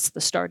 sometimes that's the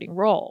starting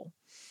role.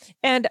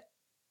 And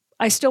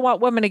I still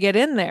want women to get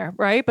in there,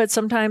 right? But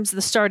sometimes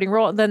the starting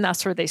role, then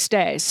that's where they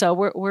stay. So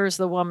where's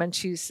the woman?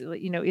 She's,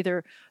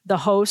 either the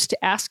host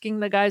asking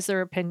the guys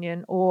their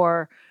opinion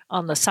or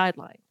on the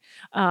sideline.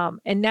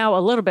 And now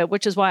a little bit,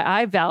 which is why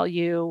I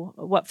value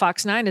what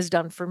Fox 9 has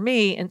done for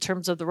me in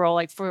terms of the role.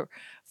 Like for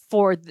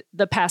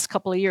the past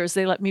couple of years,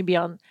 they let me be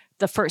on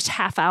the first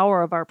half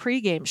hour of our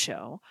pregame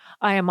show.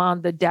 I am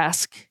on the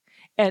desk,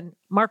 and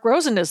Mark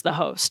Rosen is the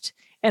host.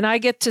 And I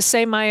get to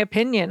say my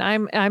opinion.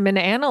 I'm an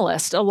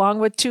analyst along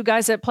with two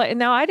guys that play.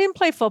 Now, I didn't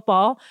play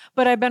football,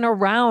 but I've been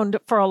around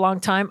for a long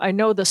time. I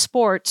know the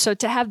sport. So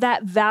to have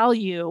that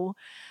value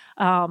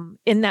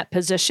in that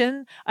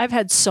position, I've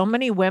had so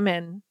many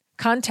women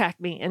contact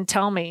me and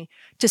tell me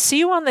to see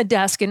you on the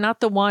desk and not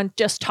the one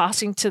just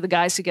tossing to the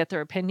guys to get their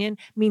opinion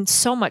means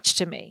so much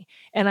to me.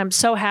 And I'm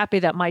so happy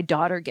that my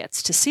daughter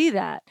gets to see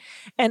that.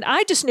 And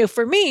I just knew,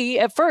 for me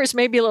at first,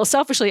 maybe a little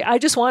selfishly, I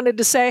just wanted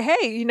to say,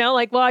 hey,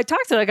 well, I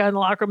talked to that guy in the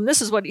locker room, and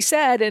this is what he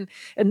said. And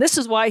this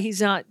is why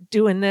he's not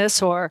doing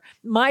this, or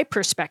my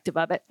perspective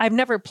of it. I've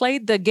never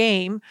played the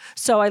game.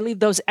 So I leave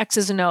those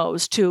X's and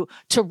O's to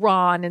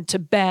Ron and to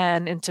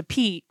Ben and to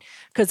Pete,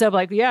 because they're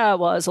like, yeah,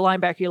 well, as a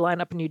linebacker, you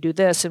line up and you do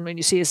this. And when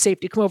you see a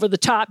safety come over the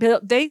top,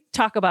 they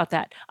talk about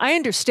that. I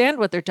understand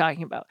what they're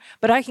talking about,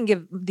 but I can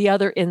give the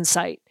other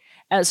insight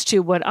as to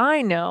what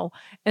I know.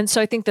 And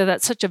so I think that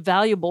that's such a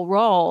valuable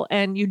role,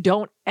 and you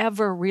don't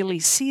ever really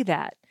see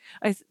that.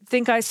 I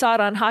think I saw it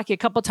on hockey a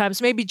couple of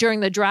times, maybe during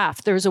the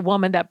draft. There's a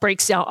woman that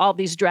breaks down all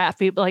these draft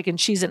people, and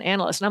she's an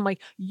analyst. And I'm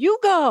like, you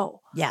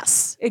go.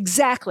 Yes.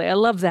 Exactly. I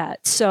love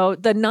that. So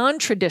the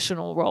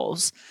non-traditional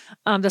roles,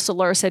 that's what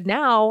Laura said.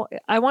 Now,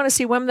 I want to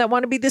see women that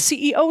want to be the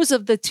CEOs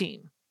of the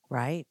team.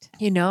 Right.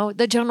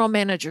 The general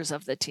managers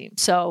of the team.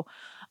 So,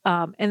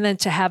 and then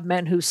to have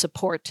men who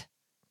support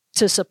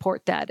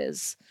that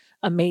is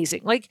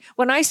amazing. Like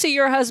when I see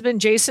your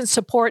husband, Jason,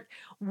 support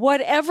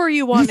whatever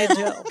you want to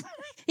do.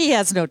 He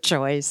has no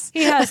choice.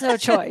 He has no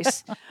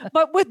choice,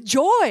 but with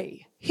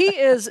joy. He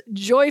is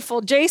joyful.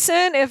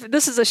 Jason, if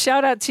this is a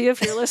shout out to you,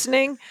 if you're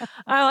listening,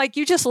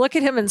 you just look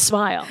at him and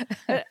smile.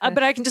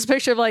 But I can just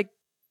picture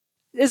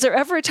is there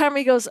ever a time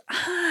he goes,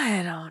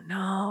 I don't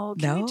know.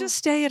 Can you just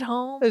stay at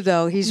home?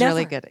 No, he's Never.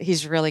 really good.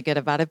 He's really good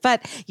about it.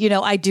 But,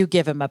 I do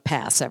give him a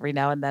pass every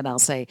now and then. I'll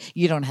say,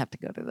 you don't have to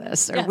go to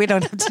this, or we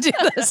don't have to do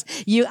this.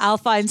 I'll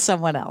find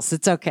someone else.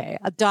 It's okay.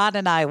 Dawn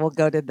and I will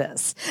go to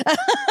this.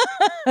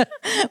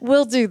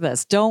 We'll do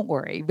this. Don't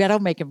worry. I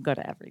don't make him go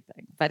to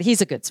everything, but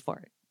he's a good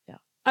sport.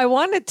 I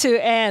wanted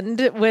to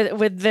end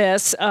with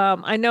this.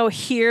 I know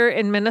here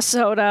in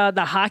Minnesota,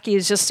 the hockey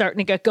is just starting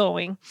to get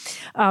going.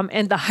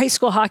 And the high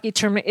school hockey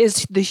tournament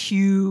is the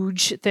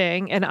huge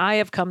thing. And I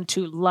have come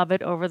to love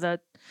it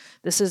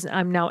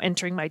I'm now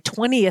entering my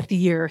 20th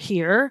year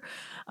here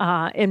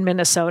in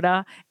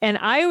Minnesota. And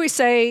I always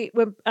say,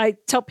 when I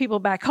tell people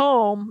back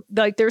home,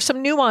 there's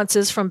some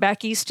nuances from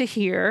back east to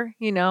here,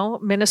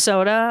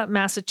 Minnesota,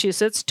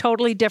 Massachusetts,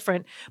 totally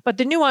different. But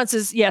the nuance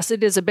is, yes,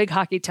 it is a big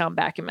hockey town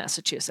back in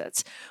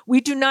Massachusetts. We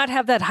do not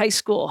have that high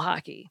school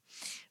hockey,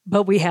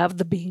 but we have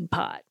the bean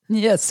pot.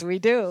 Yes, we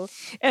do.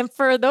 And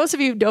for those of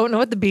you who don't know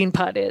what the bean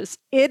pot is,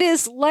 it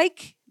is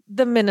like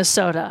the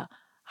Minnesota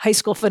high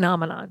school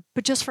phenomenon,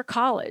 but just for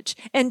college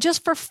and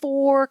just for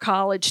 4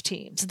 college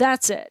teams.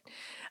 That's it.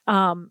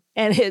 And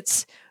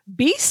it's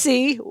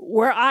BC,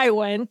 where I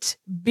went,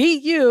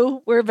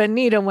 BU, where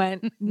Vineeta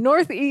went,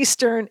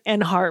 Northeastern,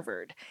 and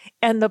Harvard.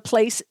 And the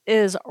place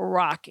is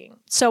rocking.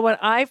 So when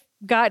I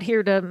got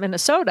here to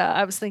Minnesota,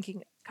 I was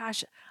thinking,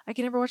 gosh, I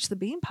can never watch the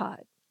Bean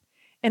Pot.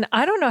 And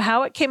I don't know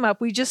how it came up.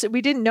 We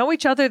didn't know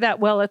each other that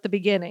well at the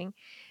beginning.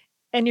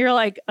 And you're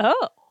like,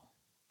 oh,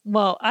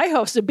 well, I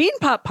host a bean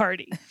pop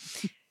party.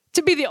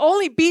 To be the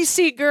only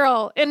BC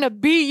girl in a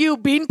BU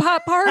bean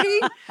pop party,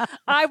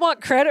 I want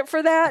credit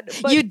for that.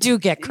 But you do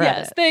get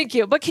credit. Yes, thank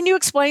you. But can you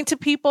explain to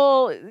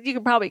people, you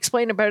can probably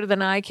explain it better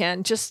than I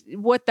can, just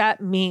what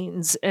that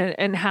means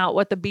and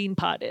what the bean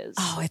pot is?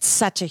 Oh, it's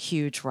such a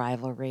huge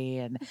rivalry.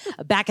 And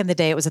back in the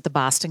day, it was at the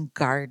Boston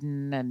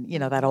Garden and,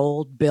 that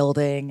old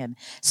building, and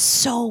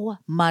so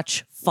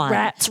much fun.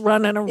 Rats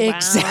running around.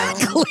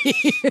 Exactly.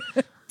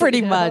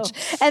 Pretty much.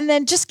 And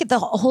then just get the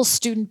whole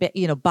student,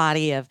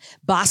 body of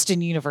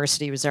Boston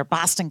University was there,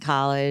 Boston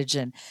College,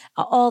 and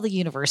all the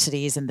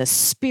universities, and the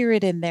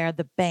spirit in there,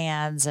 the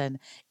bands. And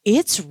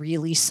it's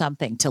really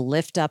something to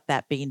lift up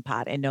that bean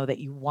pot and know that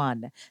you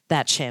won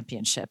that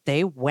championship.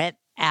 They went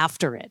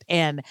after it.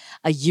 And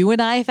you and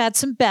I have had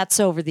some bets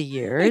over the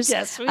years.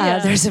 Yes, we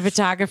have. There's a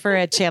photographer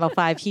at Channel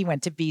 5. He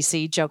went to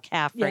BC, Joe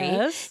Caffrey.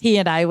 Yes. He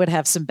and I would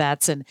have some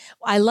bets. And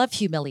I love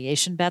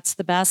humiliation bets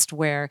the best,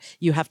 where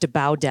you have to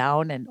bow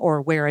down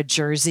or wear a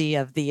jersey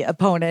of the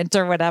opponent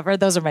or whatever.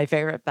 Those are my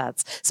favorite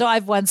bets. So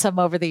I've won some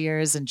over the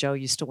years, and Joe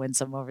used to win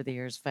some over the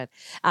years. But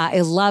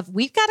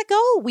we've got to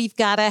go. We've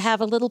got to have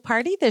a little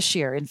party this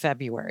year in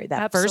February.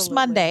 That first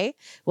Monday,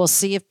 we'll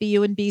see if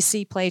BU and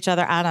BC play each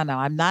other. I don't know.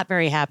 I'm not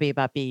very happy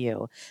about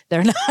BU.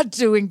 They're not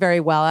doing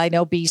very well. I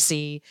know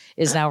BC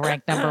is now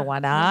ranked number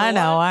one. I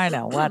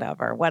know,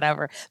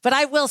 whatever. But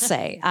I will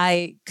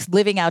say,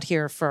 living out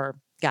here for,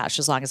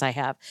 as long as I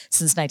have,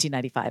 since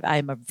 1995, I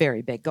am a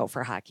very big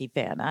Gopher hockey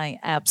fan.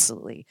 I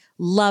absolutely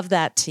love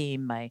that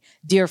team. My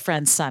dear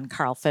friend's son,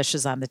 Carl Fish,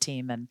 is on the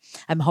team, and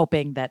I'm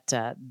hoping that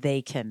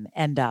they can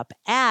end up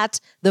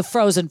at the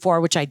Frozen Four,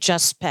 which I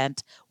just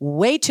spent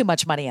way too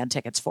much money on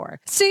tickets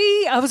for.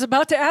 See, I was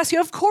about to ask you.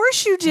 Of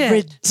course you did.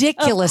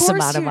 Ridiculous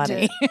amount of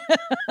money.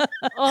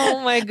 Oh,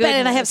 my goodness.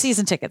 And I have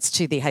season tickets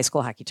to the high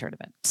school hockey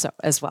tournament, so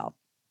as well.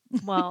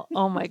 Well,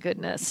 oh my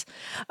goodness.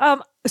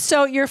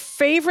 So your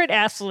favorite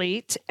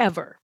athlete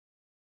ever?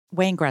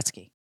 Wayne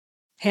Gretzky.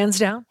 Hands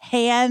down?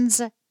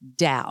 Hands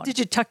down. Did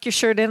you tuck your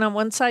shirt in on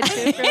one side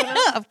too?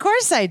 Of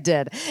course I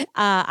did.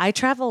 I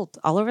traveled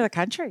all over the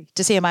country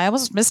to see him. I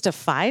almost missed a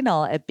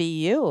final at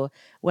BU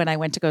when I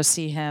went to go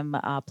see him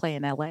play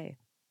in LA.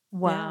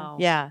 Wow.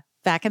 Yeah.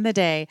 Back in the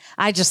day,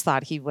 I just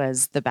thought he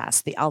was the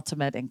best, the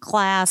ultimate in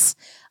class,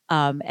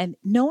 and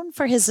known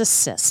for his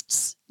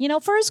assists,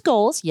 for his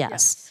goals.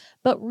 Yes.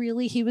 But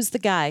really, he was the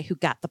guy who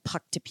got the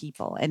puck to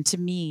people. And to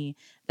me,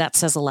 that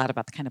says a lot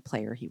about the kind of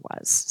player he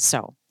was.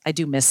 So I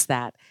do miss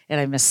that.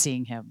 And I miss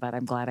seeing him. But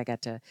I'm glad I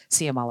got to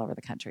see him all over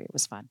the country. It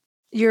was fun.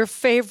 Your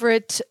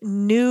favorite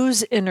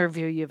news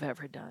interview you've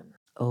ever done?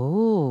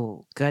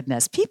 Oh,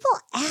 goodness. People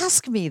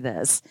ask me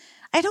this.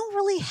 I don't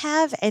really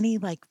have any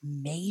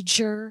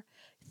major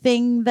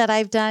thing that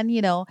I've done, and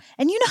you know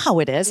how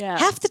it is. Yeah.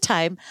 Half the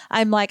time,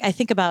 I'm I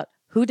think about,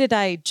 who did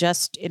I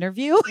just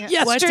interview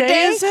yesterday? What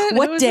day is it?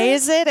 What day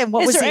is it? And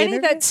what was the interview?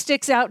 Is there any that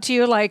sticks out to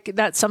you,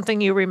 that's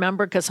something you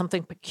remember because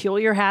something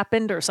peculiar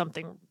happened or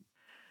something?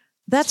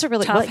 That's a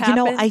really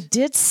I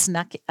did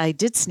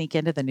sneak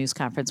into the news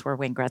conference where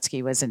Wayne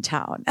Gretzky was in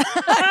town.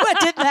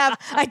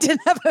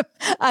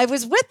 I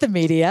was with the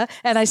media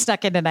and I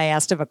snuck in and I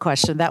asked him a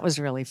question. That was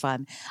really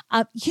fun.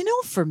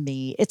 For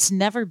me, it's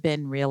never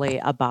been really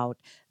about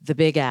the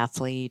big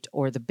athlete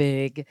or the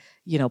big,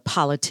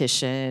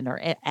 politician or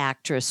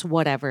actress,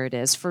 whatever it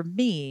is. For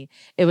me,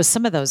 it was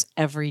some of those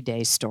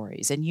everyday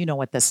stories. And you know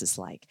what this is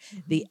like. Mm-hmm.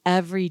 The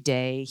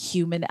everyday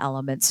human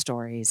element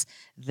stories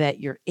that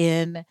you're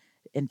in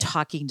and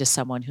talking to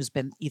someone who's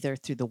been either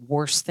through the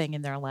worst thing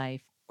in their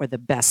life or the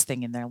best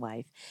thing in their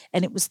life.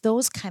 And it was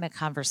those kind of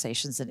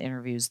conversations and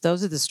interviews.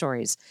 Those are the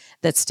stories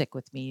that stick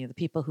with me. The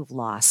people who've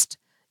lost,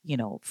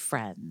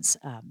 friends,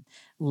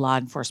 law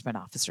enforcement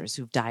officers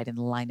who've died in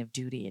the line of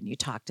duty, and you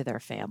talk to their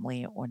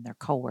family or their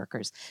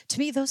coworkers. To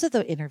me, those are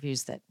the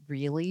interviews that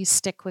really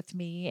stick with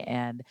me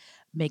and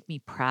make me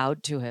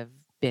proud to have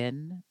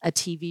been a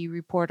TV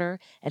reporter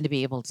and to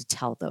be able to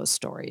tell those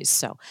stories.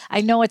 So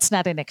I know it's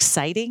not an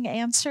exciting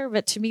answer,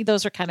 but to me,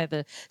 those are kind of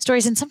the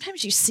stories. And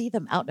sometimes you see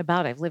them out and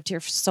about. I've lived here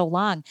for so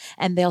long,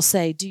 and they'll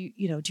say, do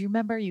you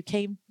remember you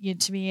came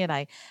to me? And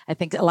I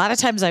think a lot of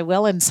times I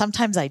will, and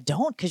sometimes I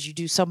don't, because you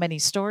do so many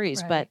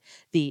stories. Right. But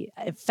the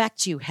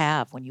effect you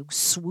have when you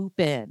swoop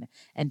in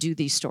and do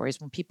these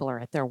stories when people are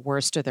at their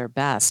worst or their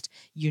best,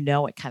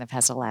 it kind of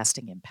has a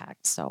lasting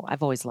impact. So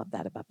I've always loved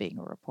that about being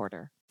a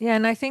reporter. Yeah,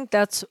 and I think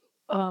that's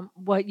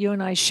what you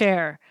and I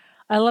share.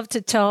 I love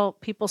to tell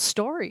people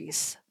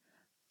stories,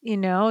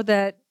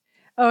 that,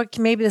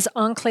 maybe this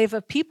enclave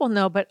of people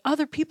know, but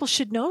other people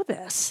should know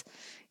this.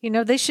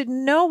 They should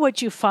know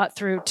what you fought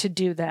through to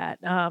do that.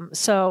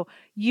 So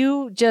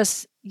you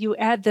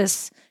add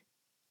this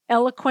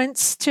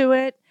eloquence to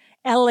it,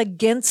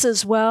 elegance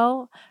as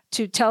well,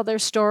 to tell their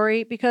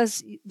story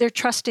because they're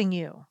trusting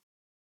you.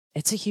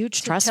 It's a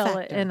huge trust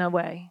factor. It in a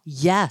way.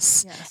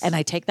 Yes. And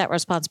I take that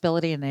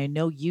responsibility, and I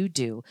know you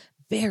do,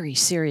 very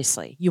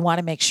seriously. You want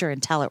to make sure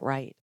and tell it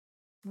right.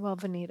 Well,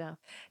 Vineeta,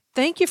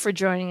 Thank you for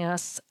joining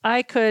us.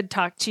 I could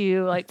talk to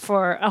you like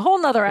for a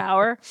whole nother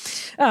hour.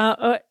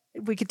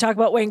 We could talk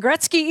about Wayne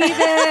Gretzky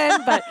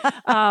even, but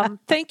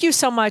thank you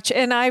so much.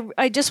 And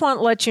I just want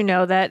to let you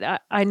know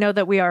that I know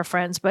that we are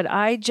friends, but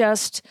I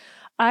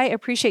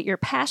appreciate your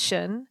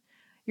passion,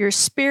 your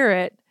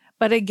spirit,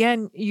 but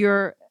again,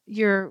 your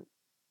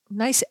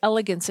nice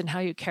elegance in how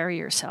you carry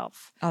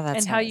yourself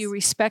and how you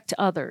respect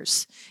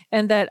others.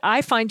 And that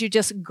I find you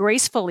just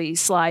gracefully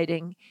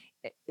sliding,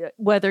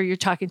 whether you're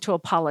talking to a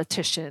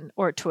politician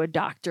or to a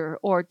doctor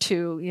or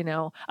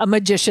to, a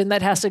magician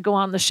that has to go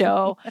on the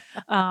show.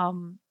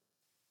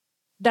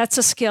 That's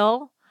a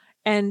skill,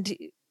 and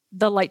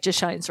the light just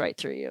shines right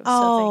through you.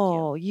 So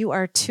thank you. You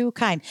are too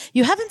kind.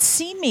 You haven't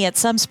seen me at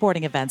some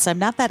sporting events. I'm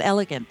not that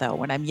elegant, though,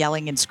 when I'm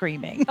yelling and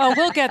screaming. Oh,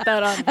 we'll get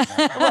that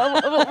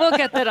on. we'll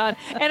get that on.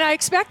 And I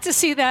expect to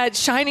see that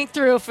shining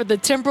through for the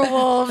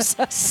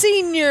Timberwolves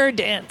senior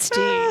dance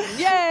team.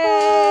 Yay!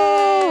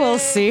 Oh, we'll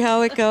see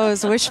how it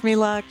goes. Wish me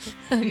luck.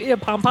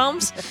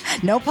 Pom-poms?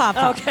 No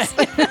pom-poms. Okay.